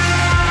now.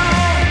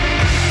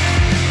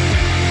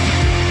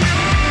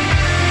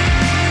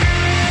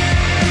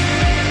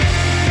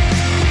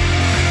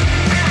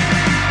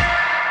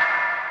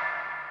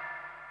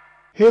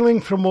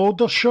 Hailing from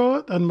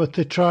Aldershot and with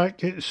the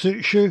track It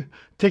Suits You,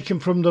 taken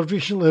from their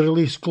recently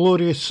released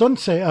Glorious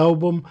Sunset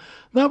album,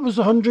 that was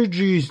 100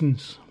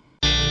 Reasons.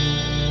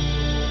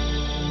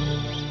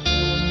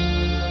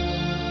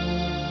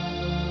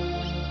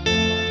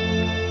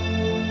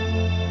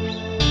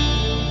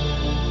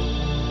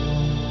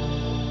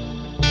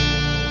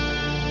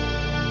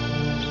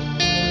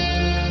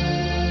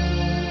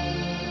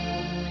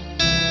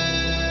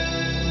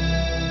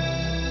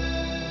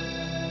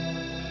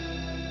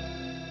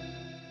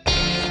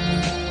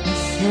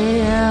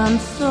 Say I'm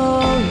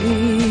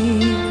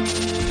sorry,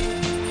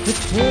 the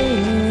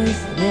pain is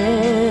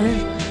there,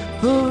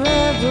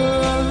 forever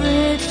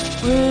it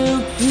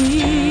will be.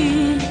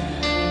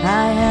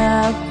 I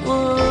have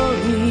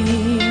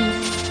worries,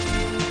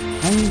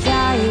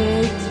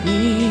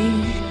 anxiety,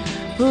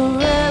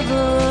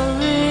 forever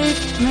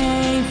it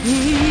may be.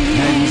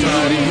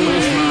 Anxiety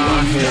rules my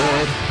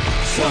head.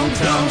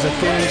 Sometimes I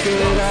can't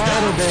get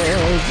out of bed.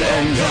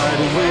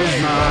 Anxiety rules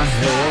my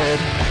head.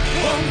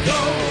 Won't go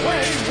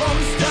away,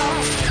 won't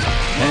stop.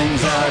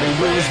 Anxiety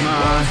rules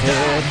my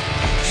head.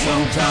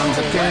 Sometimes I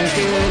can't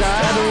get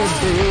out of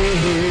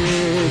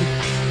bed.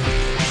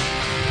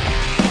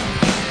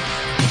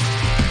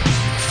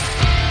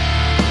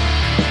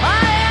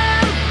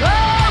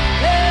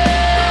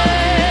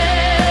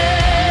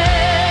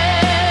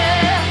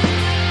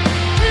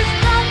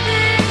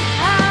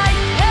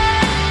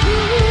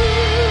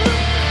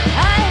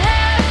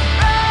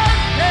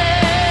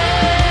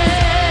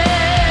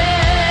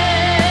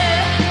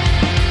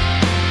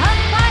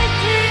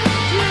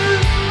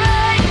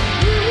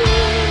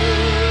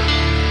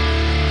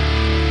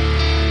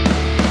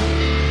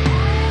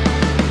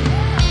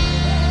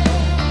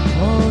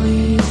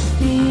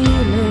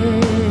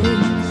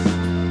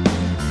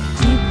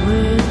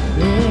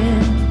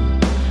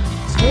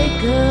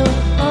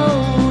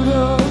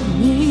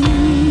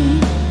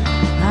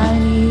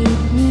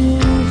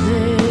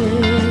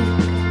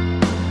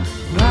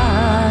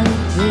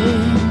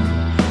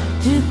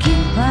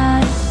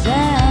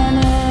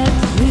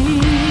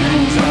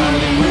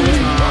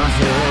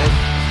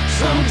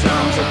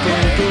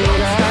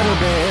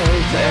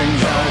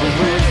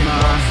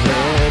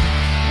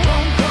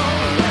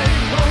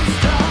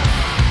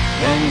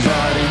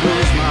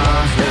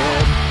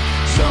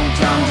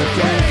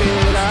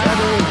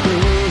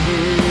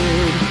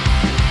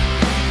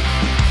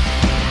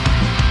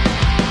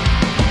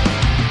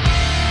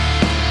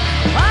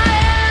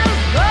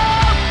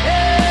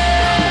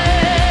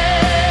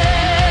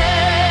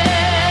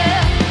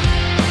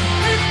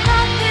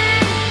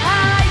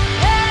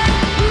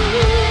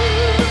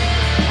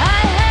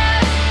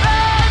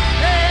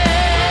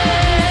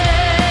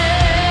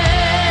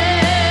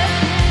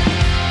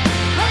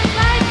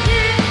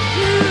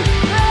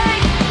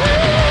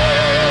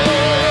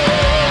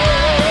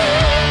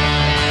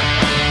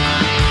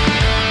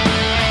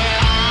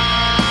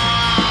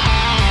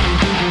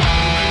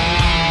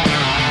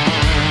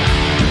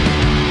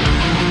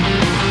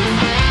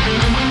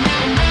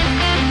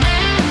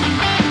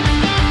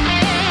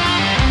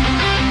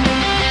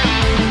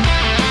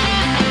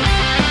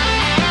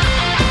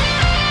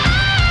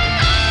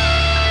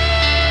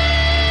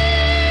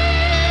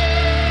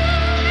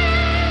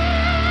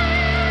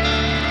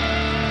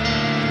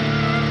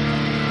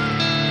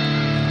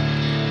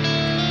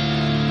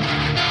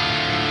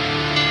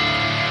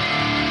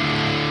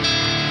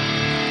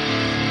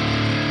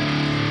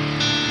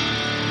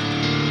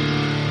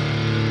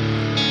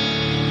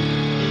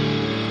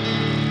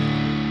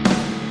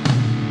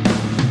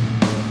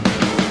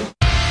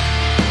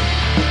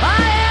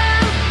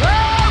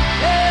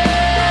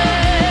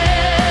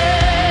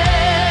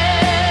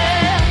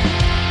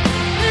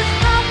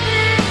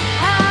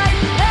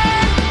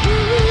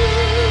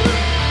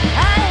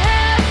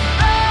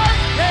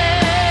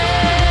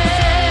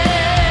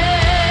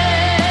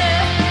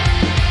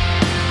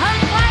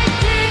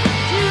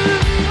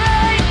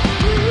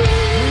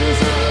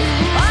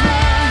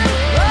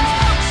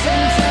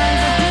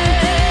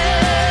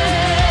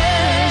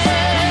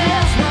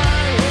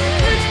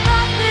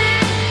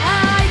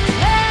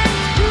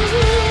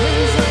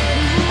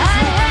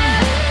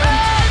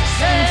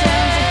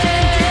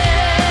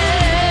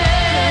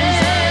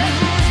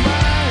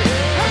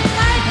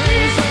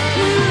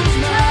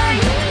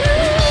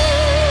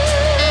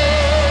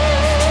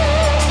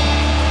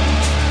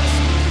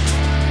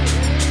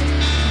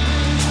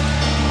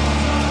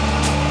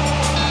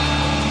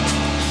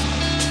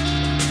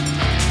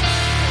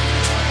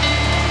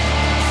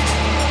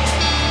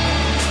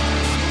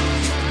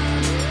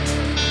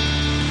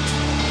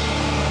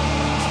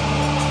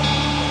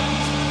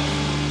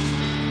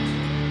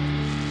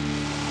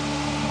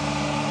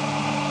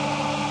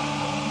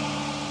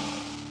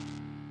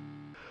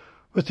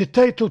 with the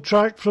title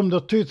track from their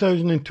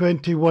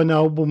 2021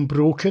 album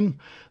Broken.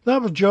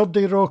 That was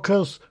Geordie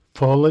Rockers'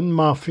 Fallen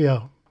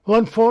Mafia. Well,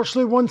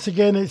 unfortunately, once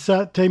again it's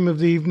that time of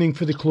the evening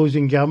for the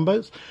closing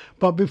gambits,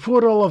 but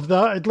before all of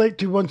that, I'd like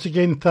to once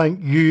again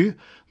thank you,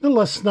 the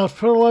listener,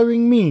 for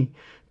allowing me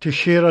to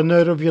share an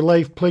hour of your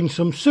life playing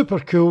some super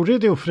cool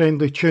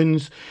radio-friendly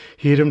tunes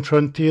here in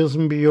Frontiers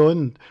and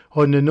Beyond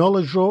on the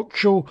Knowledge Rock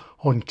Show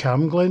on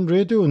Camglen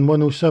Radio on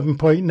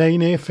 107.9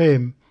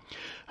 FM.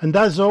 And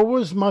as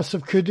always,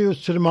 massive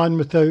kudos to the man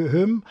without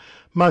whom,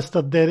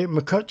 Master Derek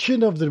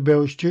McCutcheon of the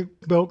Rebels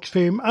Jukebox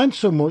fame, and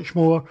so much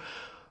more,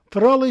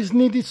 for all his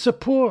needed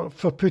support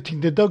for putting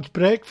the Doug's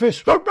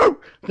Breakfast, that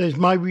is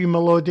my wee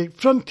melodic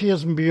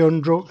Frontiers and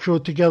Beyond rock show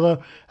together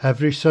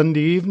every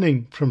Sunday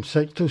evening from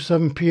 6 till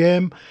 7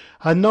 p.m.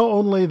 And not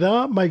only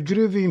that, my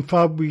groovy and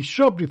fab wee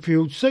Strawberry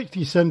Field 60s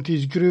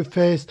 70s Groove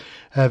Fest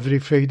every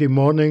Friday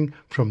morning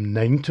from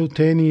 9 till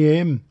 10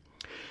 a.m.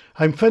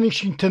 I'm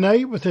finishing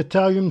tonight with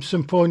Italian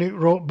symphonic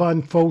rock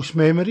band False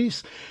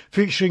Memories,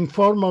 featuring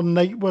former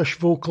Nightwish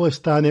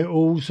vocalist Annie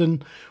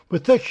Olsen,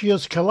 with this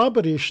year's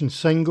collaboration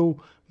single,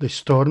 The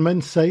Storm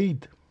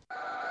Inside.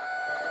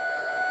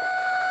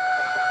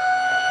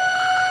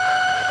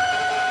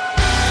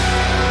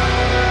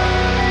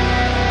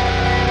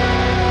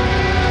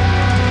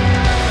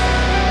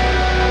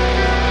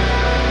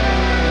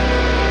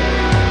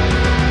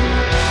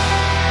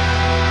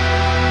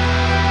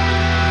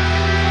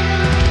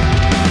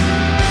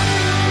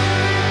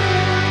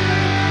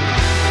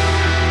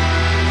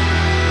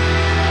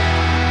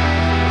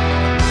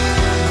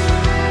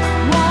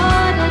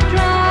 Water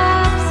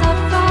drops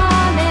are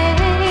falling.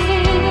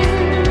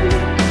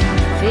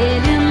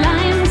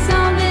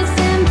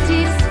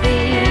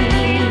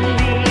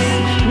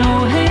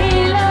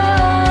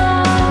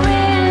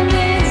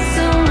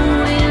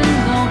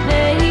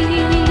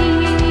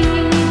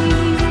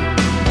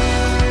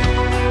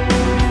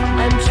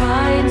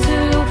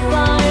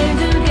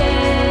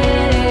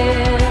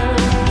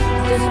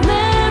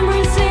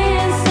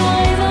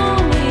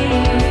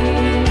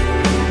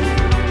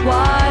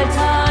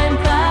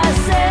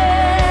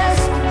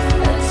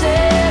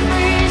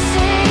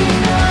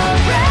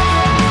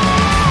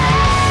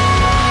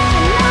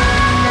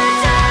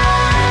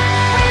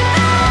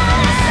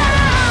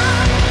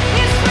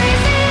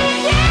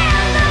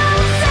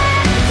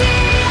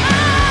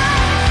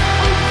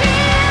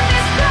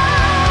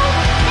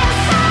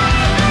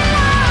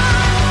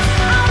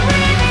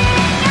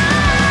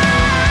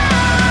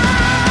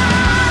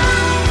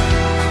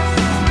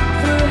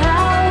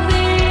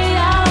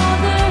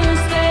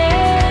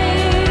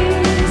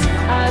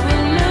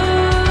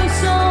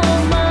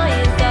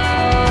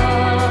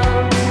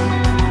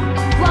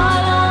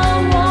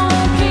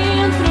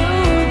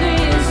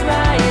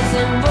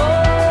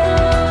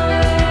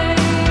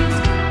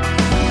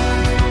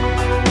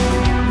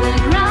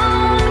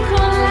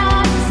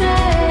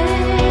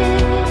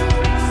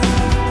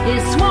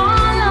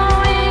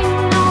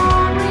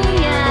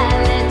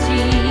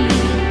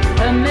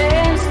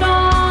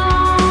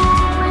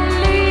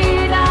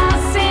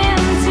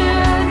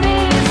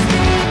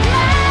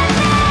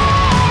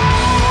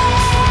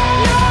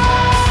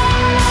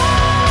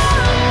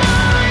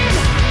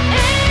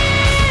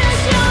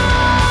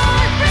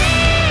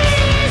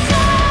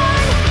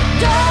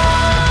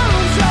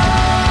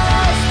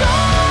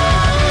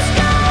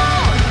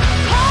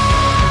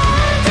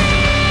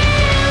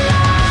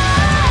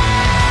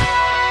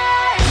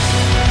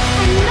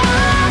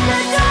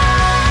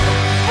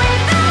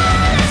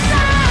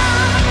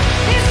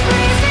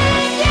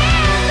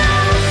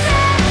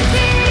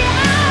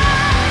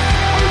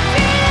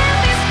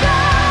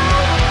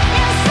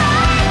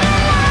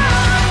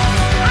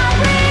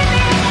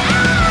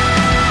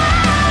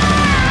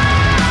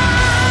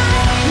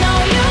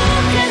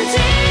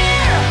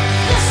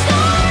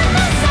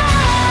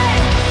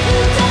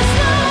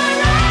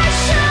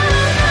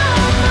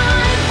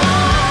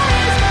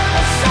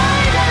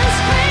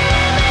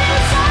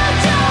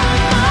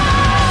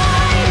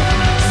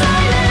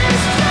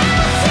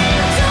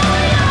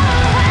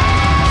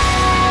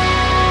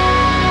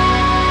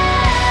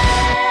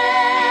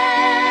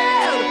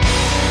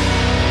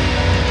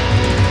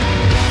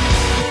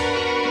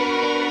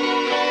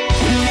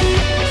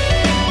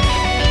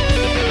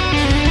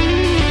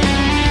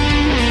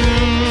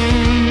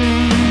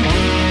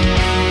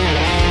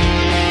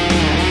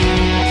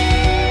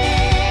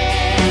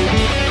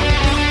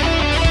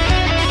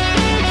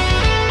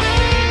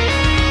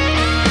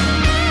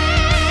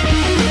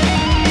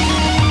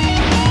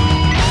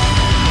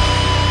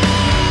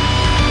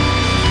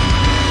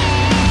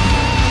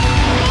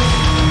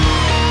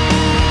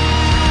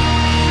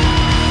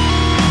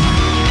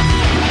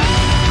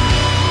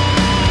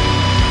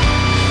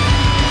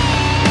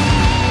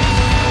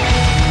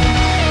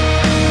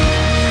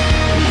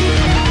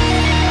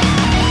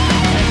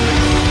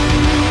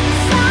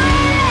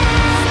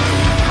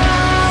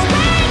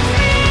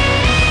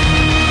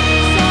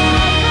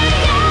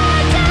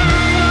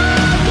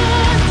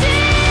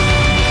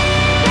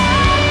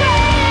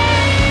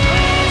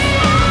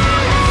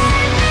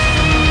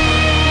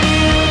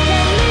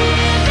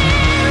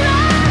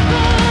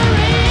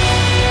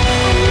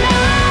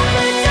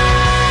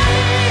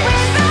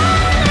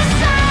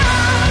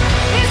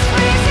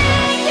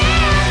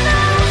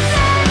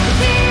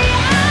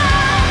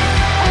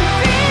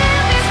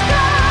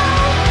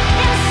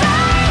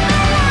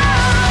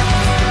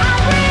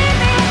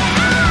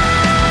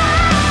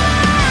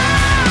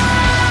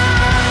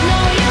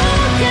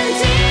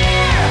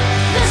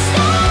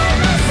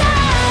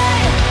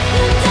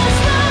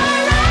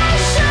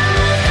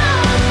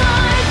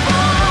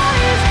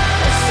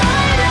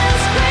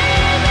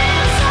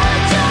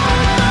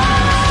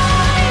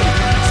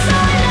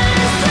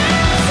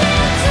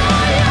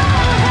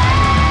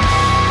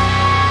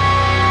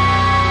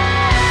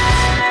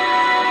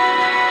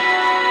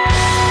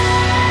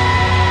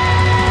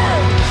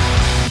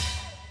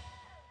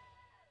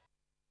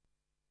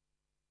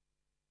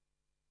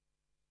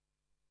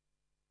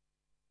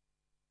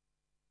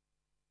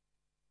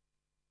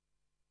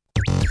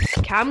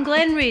 Cam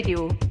Glen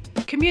Radio.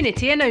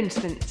 Community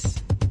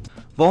announcements.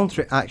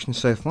 Voluntary Action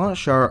South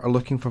Lanarkshire are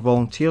looking for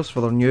volunteers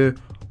for their new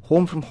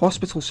Home from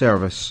Hospital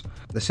service.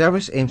 The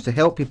service aims to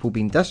help people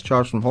being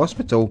discharged from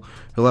hospital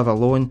who live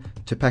alone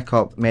to pick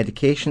up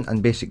medication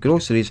and basic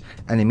groceries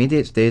in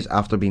immediate stays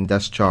after being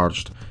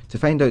discharged. To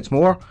find out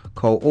more,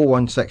 call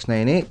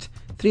 01698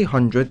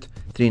 300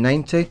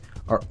 390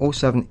 or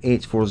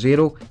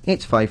 07840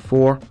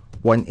 854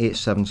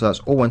 187. So that's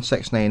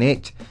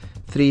 01698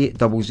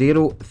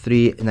 300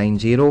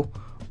 390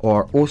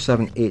 or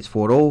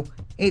 07840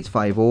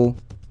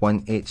 850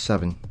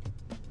 187.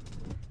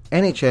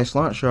 NHS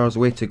Lanarkshire's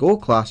Way to Go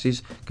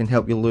classes can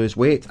help you lose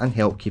weight and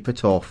help keep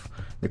it off.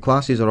 The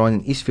classes are on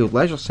in Eastfield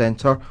Leisure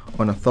Centre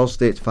on a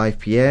Thursday at 5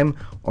 p.m.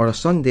 or a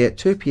Sunday at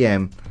 2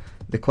 p.m.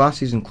 The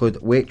classes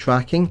include weight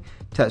tracking,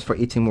 tips for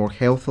eating more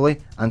healthily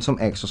and some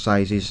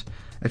exercises.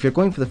 If you're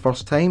going for the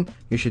first time,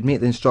 you should meet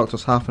the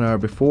instructors half an hour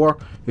before,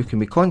 who can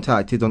be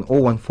contacted on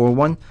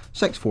 0141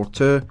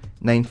 642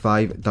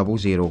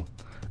 9500.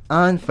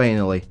 And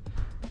finally,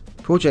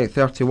 Project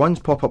 31's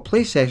pop-up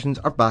play sessions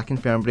are back in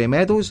Fernbrae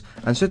Meadows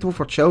and suitable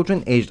for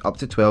children aged up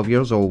to 12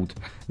 years old.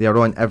 They are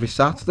on every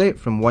Saturday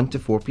from 1 to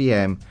 4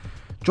 p.m.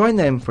 Join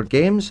them for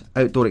games,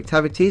 outdoor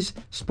activities,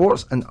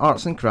 sports and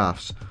arts and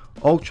crafts.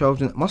 All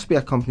children must be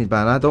accompanied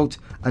by an adult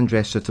and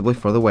dressed suitably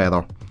for the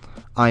weather.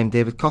 I'm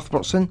David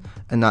Cuthbertson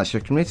and that's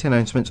your community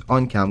announcements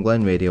on Cam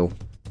Glen Radio.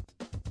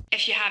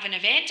 If you have an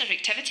event or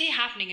activity happening